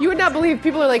probably... You would not believe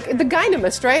people are like, the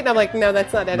Gynomist, right? And I'm like, no,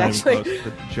 that's not it, Not even actually. close.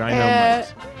 The Gynomite.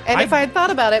 And if I had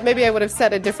thought about it, maybe I would have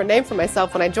set a different name for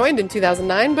myself when I joined in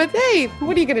 2009. But hey,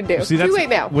 what are you going to do? See, Too late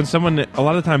now. When someone, a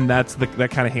lot of the time, that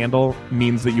kind of handle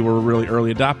means that you were a really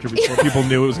early adopter before people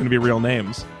knew it was going to be real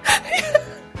names.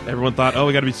 Everyone thought, oh,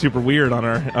 we got to be super weird on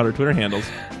our Twitter handles.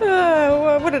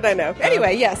 What did I know?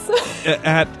 Anyway, yes.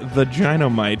 At the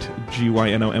Gynomite,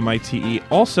 Gynomite.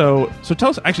 Also, so tell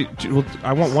us. Actually,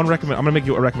 I want one recommend. I'm going to make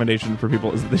you a recommendation for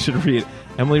people is that they should read.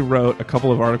 Emily wrote a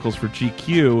couple of articles for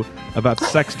GQ about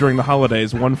sex during the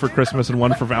holidays. One for Christmas and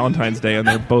one for Valentine's Day, and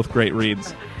they're both great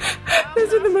reads.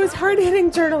 Those are the most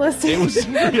hard-hitting journalistic It was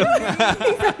things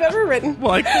I've ever written.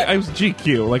 well, I was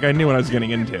GQ. Like I knew what I was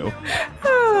getting into.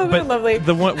 Oh, But lovely.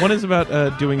 the one is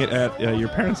about doing it at your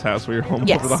parents' house where you're home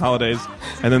Yes. over the holidays,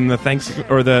 and then not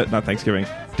Thanksgiving,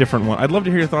 different one. I'd love to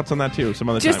hear your thoughts on that too. Some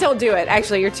other Just time. don't do it.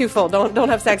 Actually, you're too full. Don't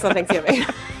have sex on Thanksgiving.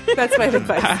 That's my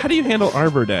advice. How do you handle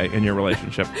Arbor Day in your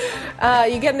relationship?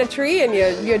 You get in a tree and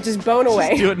you just bone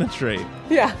away. Do it in a tree.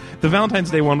 Yeah. The Valentine's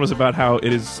Day one was about how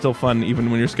it is still fun even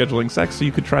when you're scheduling sex, so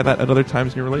you could try that at other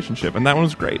times in your relationship, and that one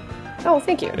was great. Oh,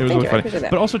 thank you. It was Thank really you. I funny. appreciate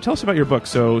that. But also tell us about your book.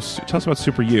 So tell us about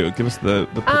Super You. Give us the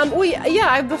pitch. Well,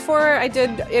 yeah. Before I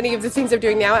did any of the things I'm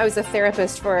doing now, I was a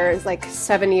therapist for like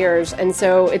 7 years, and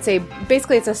so it's a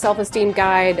self-esteem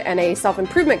guide and a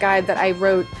self-improvement guide that I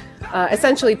wrote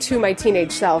essentially to my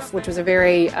teenage self, which was a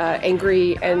very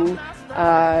angry and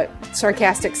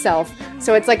sarcastic self.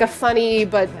 So it's like a funny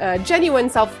but genuine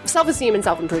self-esteem and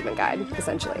self-improvement guide,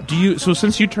 essentially. So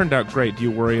since you turned out great, do you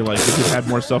worry like if you had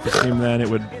more self-esteem then it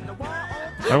would...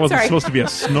 That wasn't Sorry. supposed to be a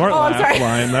snort I'm laugh sorry.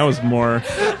 line. That was more...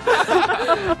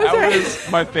 That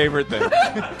was my favorite thing.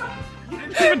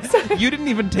 You didn't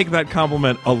even take that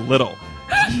compliment a little.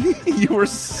 You were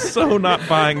so not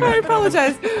buying I that.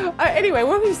 apologize. Anyway,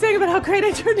 what were you saying about how great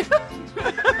I turned out?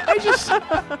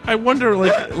 I wonder,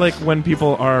 like when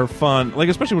people are fun, like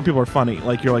especially when people are funny,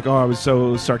 like you're like, oh, I was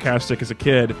so sarcastic as a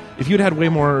kid. If you'd had way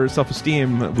more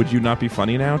self-esteem, would you not be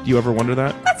funny now? Do you ever wonder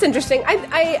that? That's interesting.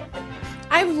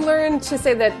 I've learned to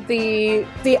say that the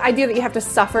idea that you have to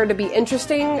suffer to be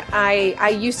interesting, I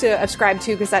used to ascribe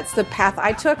to because that's the path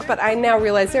I took, but I now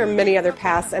realize there are many other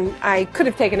paths, and I could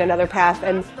have taken another path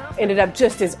and ended up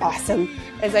just as awesome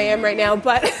as I am right now,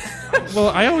 but... Well,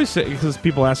 I always say, because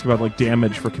people ask about like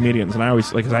damage for comedians, and I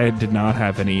always, like, because I did not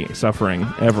have any suffering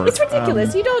ever. It's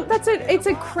ridiculous. You don't. It's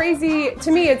a crazy.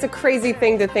 To me, it's a crazy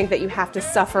thing to think that you have to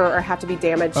suffer or have to be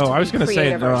damaged. Oh, to I was be going to say,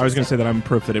 creative or I was going to say artistic. that I'm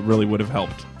proof that it really would have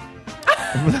helped.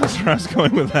 That's where I was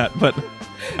going with that, but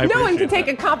No one can take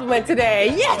a compliment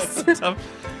today. Yes.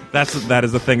 That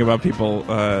is the thing about people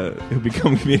who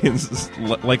become comedians, is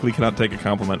likely cannot take a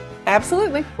compliment.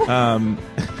 Absolutely.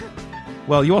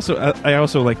 Well, I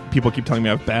also like people keep telling me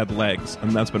I have bad legs,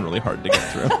 and that's been really hard to get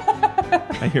through.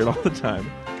 I hear it all the time.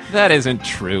 That isn't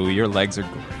true. Your legs are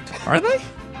great. Are they?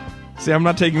 See, I'm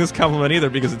not taking this compliment either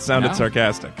because it sounded No.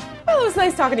 sarcastic. Well, it was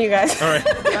nice talking to you guys. All right.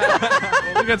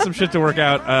 Well, we got some shit to work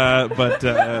out, but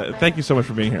thank you so much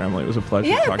for being here, Emily. It was a pleasure to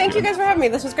Yeah. talk Thank to you guys for having me.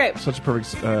 This was great. Such a perfect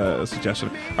suggestion.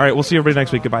 All right, we'll see everybody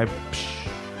next week. Goodbye. Psh.